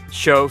Marvi,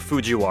 Sho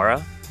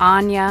Fujiwara,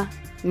 Anya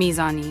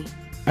Mizani.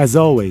 As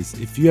always,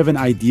 if you have an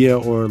idea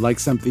or like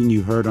something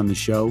you heard on the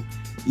show,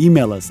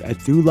 email us at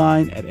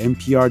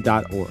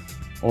throughline@npr.org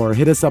or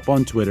hit us up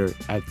on Twitter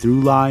at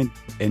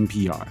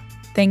throughlinenpr.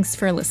 Thanks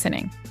for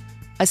listening.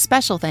 A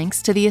special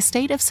thanks to the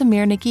estate of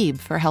Samir Naguib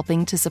for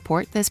helping to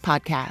support this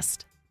podcast.